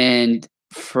 And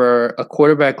for a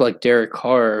quarterback like Derek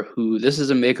Carr, who this is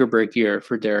a make or break year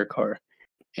for Derek Carr,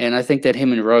 and I think that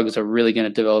him and Ruggs are really going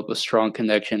to develop a strong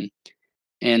connection.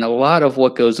 And a lot of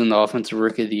what goes in the Offensive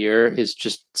Rookie of the Year is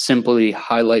just simply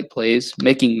highlight plays,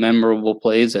 making memorable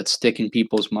plays that stick in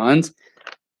people's minds.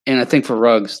 And I think for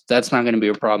Ruggs, that's not going to be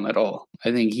a problem at all.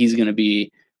 I think he's going to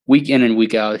be week in and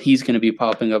week out, he's going to be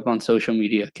popping up on social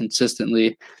media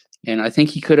consistently. And I think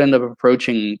he could end up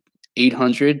approaching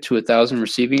 800 to 1,000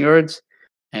 receiving yards.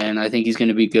 And I think he's going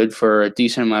to be good for a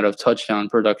decent amount of touchdown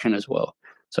production as well.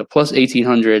 So plus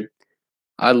 1,800,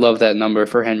 I love that number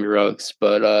for Henry Ruggs.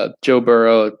 But Joe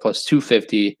Burrow at plus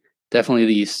 250, definitely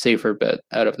the safer bet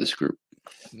out of this group.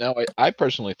 Now, I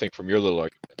personally think from your little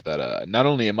argument that not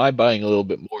only am I buying a little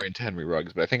bit more into Henry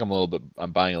Ruggs, but I think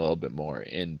I'm buying a little bit more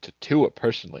into Tua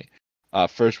personally.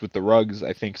 First with the Ruggs,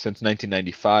 I think since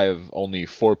 1995, only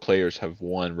 4 players have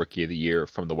won Rookie of the Year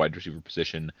from the wide receiver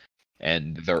position,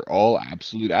 and they're all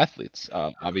absolute athletes.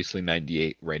 Obviously,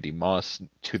 98 Randy Moss,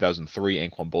 2003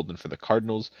 Anquan Boldin for the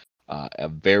Cardinals, a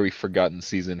very forgotten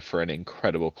season for an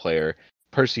incredible player.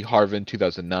 Percy Harvin,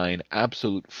 2009,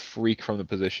 absolute freak from the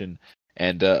position.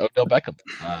 And Odell Beckham,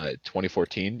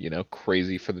 2014,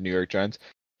 crazy for the New York Giants.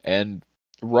 And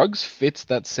Ruggs fits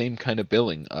that same kind of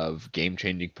billing of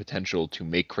game-changing potential to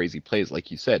make crazy plays, like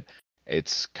you said.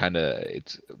 It's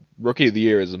Rookie of the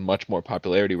Year is a much more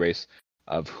popularity race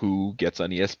of who gets on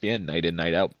ESPN night in,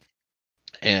 night out.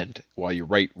 And while you're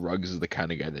right, Ruggs is the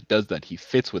kind of guy that does that. He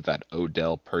fits with that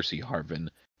Odell, Percy Harvin,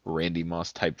 Randy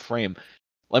Moss type frame.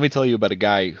 Let me tell you about a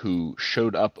guy who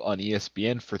showed up on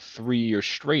ESPN for 3 years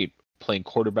straight playing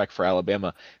quarterback for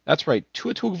Alabama. That's right,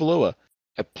 Tua Tagovailoa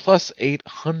at plus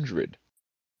 800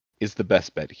 is the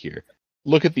best bet here.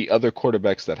 Look at the other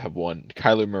quarterbacks that have won.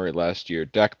 Kyler Murray last year,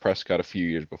 Dak Prescott a few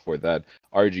years before that,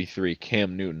 RG3,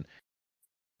 Cam Newton.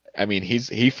 I mean,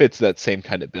 he fits that same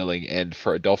kind of billing, and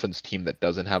for a Dolphins team that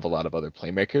doesn't have a lot of other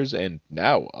playmakers, and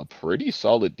now a pretty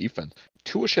solid defense,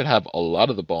 Tua should have a lot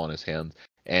of the ball in his hands.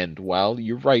 And while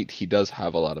you're right, he does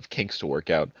have a lot of kinks to work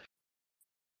out.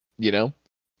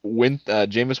 When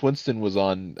Jameis Winston was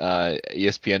on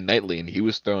ESPN Nightly, and he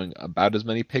was throwing about as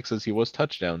many picks as he was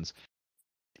touchdowns.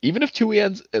 Even if Tua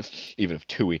ends up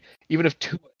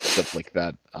like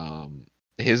that,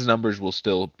 his numbers will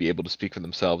still be able to speak for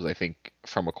themselves. I think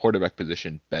from a quarterback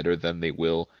position better than they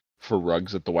will for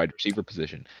Ruggs at the wide receiver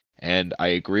position. And I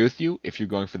agree with you. If you're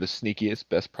going for the sneakiest,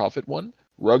 best profit one,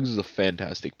 Ruggs is a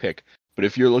fantastic pick. But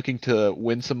if you're looking to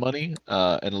win some money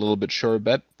and a little bit surer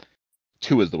bet,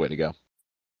 Tua is the way to go.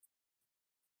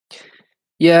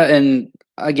 Yeah, and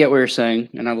I get what you're saying,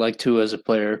 and I like Tua as a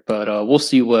player, but we'll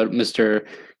see what Mr.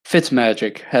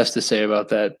 Fitzmagic has to say about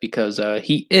that because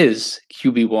he is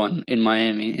QB1 in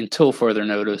Miami until further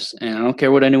notice, and I don't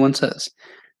care what anyone says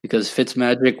because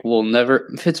Fitzmagic will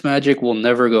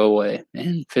never go away,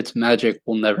 and Fitzmagic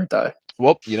will never die.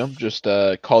 Well, just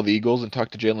call the Eagles and talk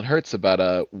to Jalen Hurts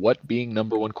about what being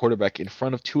number one quarterback in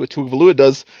front of Tua Tagovailoa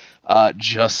does.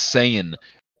 Just saying.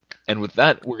 And with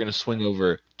that, we're going to swing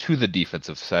over to the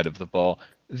defensive side of the ball.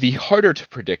 The harder to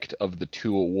predict of the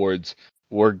two awards,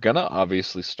 we're going to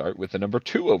obviously start with the number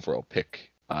 2 overall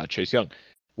pick, Chase Young.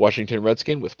 Washington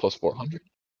Redskin with plus 400.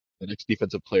 The next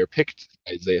defensive player picked,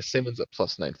 Isaiah Simmons at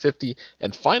plus 950.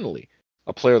 And finally,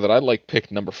 a player that I like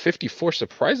picked number 54,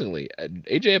 surprisingly,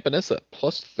 AJ Epinesa,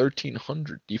 plus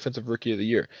 1,300, defensive rookie of the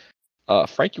year.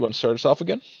 Frank, you want to start us off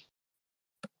again?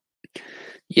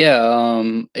 Yeah,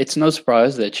 it's no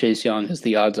surprise that Chase Young is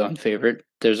the odds-on favorite.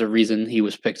 There's a reason he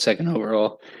was picked second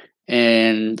overall,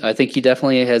 and I think he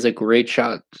definitely has a great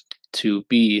shot to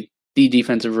be the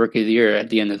defensive rookie of the year at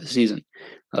the end of the season.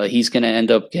 He's going to end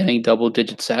up getting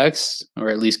double-digit sacks, or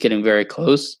at least getting very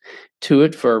close to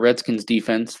it for a Redskins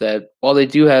defense that, while they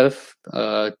do have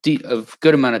a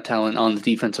good amount of talent on the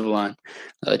defensive line,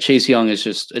 Chase Young is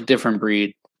just a different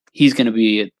breed. He's going to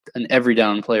be an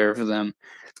every-down player for them,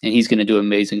 and he's going to do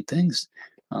amazing things.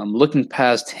 Looking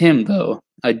past him, though,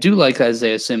 I do like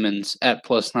Isaiah Simmons at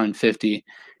plus 950,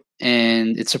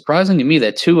 and it's surprising to me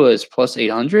that Tua is plus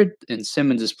 800 and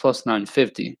Simmons is plus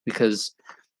 950 because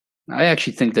I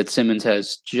actually think that Simmons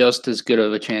has just as good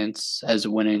of a chance as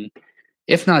winning,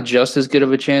 if not just as good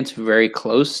of a chance, very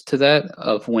close to that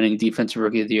of winning Defensive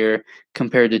Rookie of the Year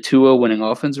compared to Tua winning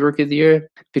Offensive Rookie of the Year.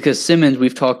 Because Simmons,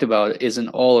 we've talked about, is an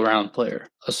all-around player,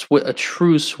 a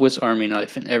true Swiss Army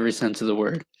knife in every sense of the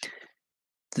word.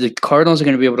 The Cardinals are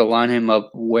going to be able to line him up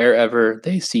wherever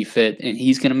they see fit, and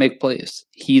he's going to make plays.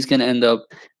 He's going to end up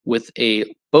with a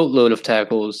boatload of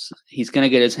tackles. He's going to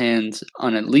get his hands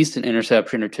on at least an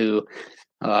interception or two.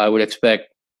 I would expect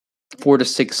 4 to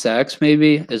 6 sacks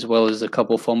maybe, as well as a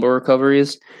couple fumble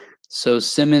recoveries. So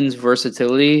Simmons'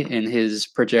 versatility and his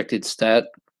projected stat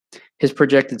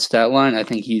line, I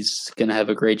think he's going to have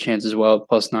a great chance as well,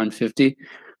 plus 950.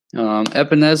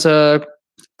 Epinesa,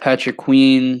 Patrick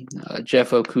Queen, Jeff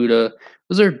Okudah,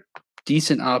 those are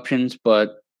decent options,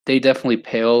 but they definitely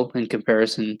pale in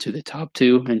comparison to the top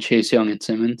two, and Chase Young and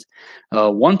Simmons.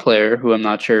 One player who I'm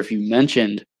not sure if you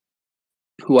mentioned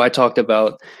who I talked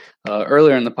about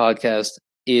earlier in the podcast,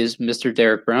 is Mr.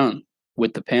 Derek Brown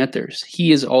with the Panthers.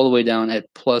 He is all the way down at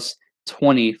plus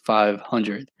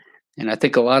 2,500. And I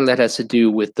think a lot of that has to do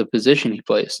with the position he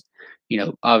plays.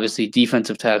 Obviously,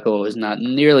 defensive tackle is not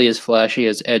nearly as flashy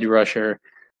as edge rusher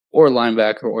or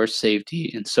linebacker or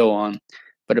safety and so on.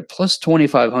 But at plus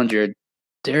 2,500,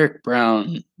 Derek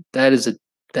Brown, that is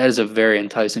a very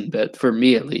enticing bet for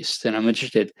me at least. And I'm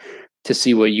interested to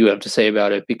see what you have to say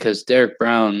about it because Derek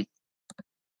Brown,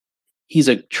 he's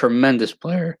a tremendous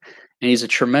player and he's a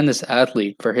tremendous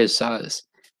athlete for his size.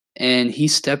 And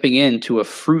he's stepping into a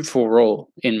fruitful role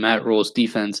in Matt Rule's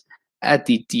defense at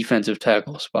the defensive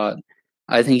tackle spot.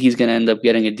 I think he's going to end up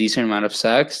getting a decent amount of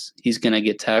sacks. He's going to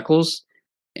get tackles.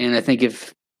 And I think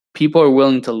if people are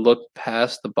willing to look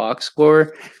past the box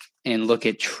score and look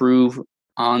at true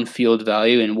on-field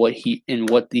value and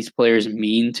what these players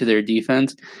mean to their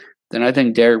defense, then I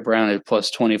think Derek Brown at plus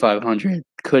 2,500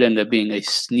 could end up being a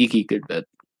sneaky good bet.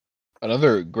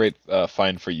 Another great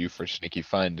find for you for sneaky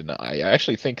find, and I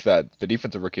actually think that the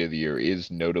Defensive Rookie of the Year is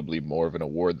notably more of an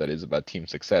award that is about team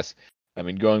success. I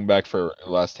mean, going back for the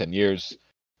last 10 years,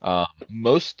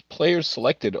 most players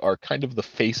selected are kind of the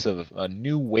face of a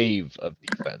new wave of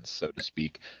defense, so to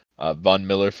speak. Von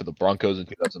Miller for the Broncos in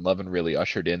 2011 really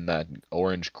ushered in that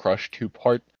Orange Crush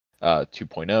 2.0.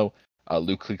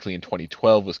 Luke Kuechly in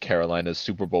 2012 was Carolina's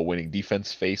Super Bowl winning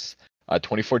defense face.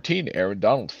 2014, Aaron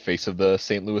Donald, face of the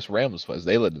St. Louis Rams, as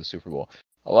they led the Super Bowl.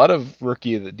 A lot of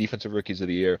defensive rookies of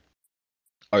the year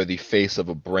are the face of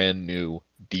a brand new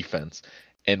defense.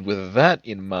 And with that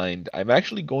in mind, I'm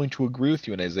actually going to agree with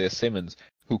you in Isaiah Simmons,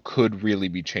 who could really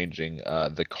be changing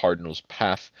the Cardinals'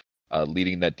 path,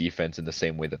 leading that defense in the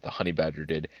same way that the Honey Badger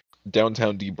did.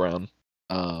 Downtown D. Brown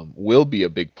will be a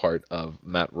big part of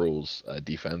Matt Rule's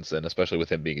defense, and especially with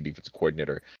him being a defensive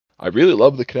coordinator. I really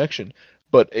love the connection.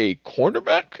 But a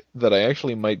cornerback that I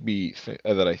actually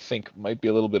that I think might be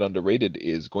a little bit underrated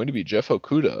is going to be Jeff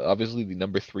Okudah. Obviously, the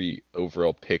number 3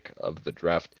 overall pick of the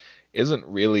draft isn't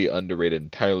really underrated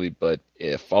entirely, but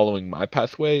following my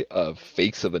pathway of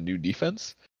face of a new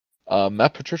defense,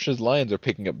 Matt Patricia's Lions are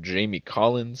picking up Jamie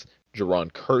Collins,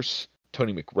 Jaron Curse,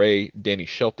 Tony McRae, Danny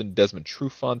Shelton, Desmond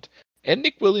Trufant, and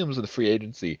Nick Williams in the free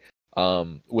agency.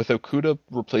 With Okudah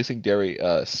replacing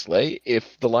Darius Slay,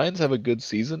 if the Lions have a good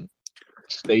season,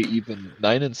 stay even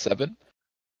 9-7,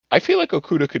 I feel like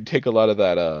Okudah could take a lot of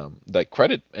that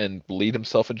credit and lead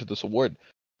himself into this award.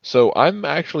 So I'm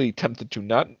actually tempted to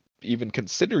not even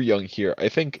consider Young here. I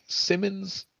think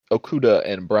Simmons, Okudah,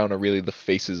 and Brown are really the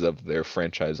faces of their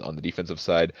franchise on the defensive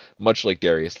side, much like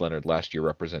Darius Leonard last year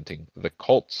representing the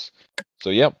Colts. So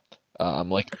yeah, I'm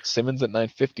like Simmons at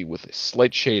 950 with a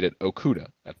slight shade at Okudah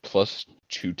at plus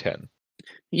 210.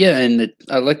 Yeah, and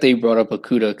I like that you brought up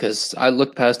Okudah because I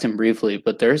looked past him briefly,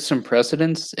 but there's some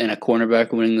precedence in a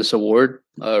cornerback winning this award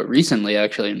recently,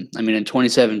 actually. I mean, in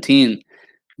 2017,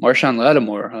 Marshawn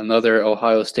Lattimore, another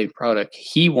Ohio State product,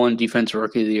 he won Defensive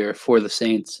Rookie of the Year for the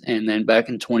Saints. And then back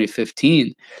in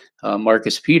 2015,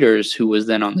 Marcus Peters, who was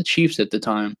then on the Chiefs at the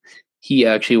time, he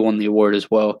actually won the award as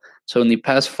well. So in the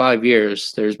past 5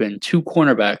 years, there's been 2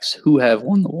 cornerbacks who have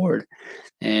won the award.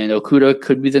 And Okudah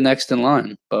could be the next in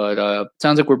line. But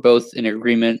sounds like we're both in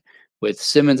agreement with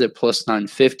Simmons at plus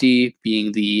 950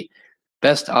 being the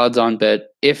best odds-on bet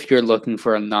if you're looking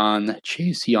for a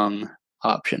non-Chase Young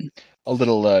option. A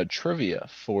little trivia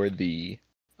for the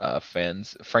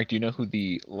fans. Frank, do you know who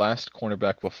the last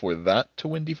cornerback before that to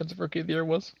win Defensive Rookie of the Year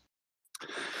was?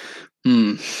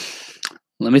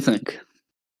 Let me think.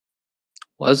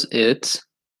 Was it?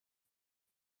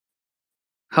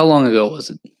 How long ago was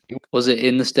it? Was it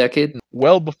in this decade?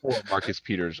 Well before Marcus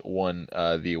Peters won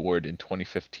the award in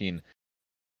 2015.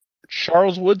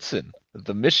 Charles Woodson,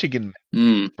 the Michigan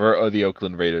for the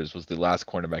Oakland Raiders, was the last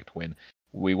cornerback to win.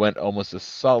 We went almost a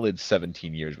solid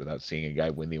 17 years without seeing a guy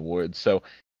win the award. So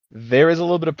there is a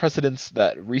little bit of precedence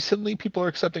that recently people are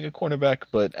accepting a cornerback,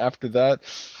 but after that,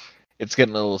 it's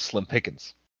getting a little slim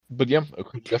pickings. But yeah,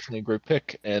 definitely a great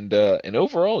pick, and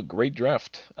overall a great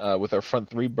draft with our front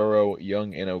 3, Burrow,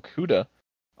 Young, and Okudah.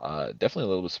 Definitely a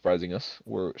little bit surprising us.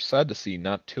 We're sad to see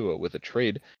not Tua with a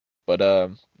trade, but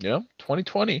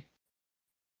 2020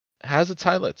 has its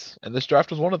highlights, and this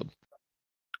draft was one of them.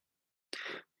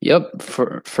 Yep,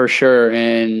 for sure.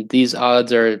 And these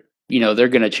odds are, they're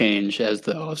going to change as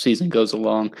the offseason goes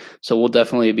along. So we'll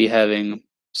definitely be having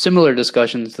similar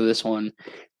discussions to this one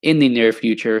in the near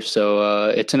future. So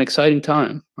it's an exciting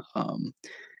time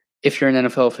if you're an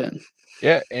NFL fan.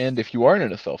 Yeah, and if you are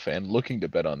an NFL fan looking to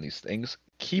bet on these things,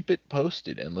 keep it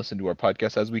posted and listen to our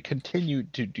podcast as we continue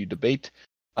to debate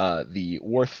the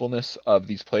worthfulness of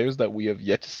these players that we have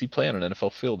yet to see play on an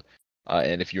NFL field.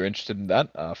 And if you're interested in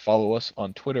that, follow us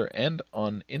on Twitter and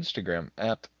on Instagram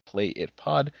at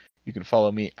PlayItPod. You can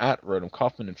follow me at Rodham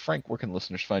Kaufman. And Frank, where can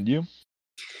listeners find you?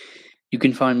 You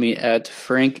can find me at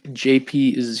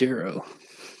FrankJP0.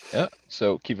 Yeah,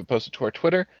 so keep it posted to our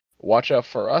Twitter. Watch out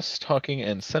for us talking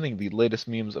and sending the latest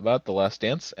memes about The Last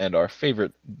Dance and our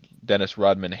favorite Dennis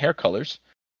Rodman hair colors.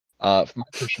 My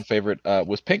personal favorite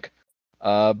was pink,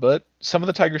 but some of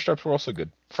the tiger stripes were also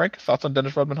good. Frank, thoughts on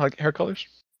Dennis Rodman hair colors?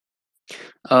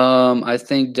 I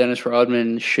think Dennis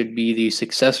Rodman should be the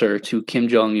successor to Kim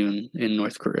Jong Un in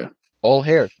North Korea. All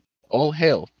hail,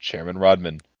 Chairman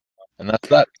Rodman. And that's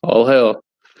that All hail.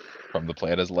 from the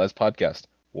Planet as Les podcast.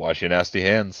 Wash your nasty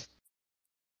hands.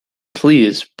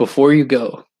 Please, before you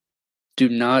go, do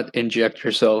not inject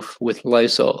yourself with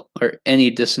Lysol or any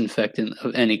disinfectant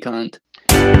of any kind.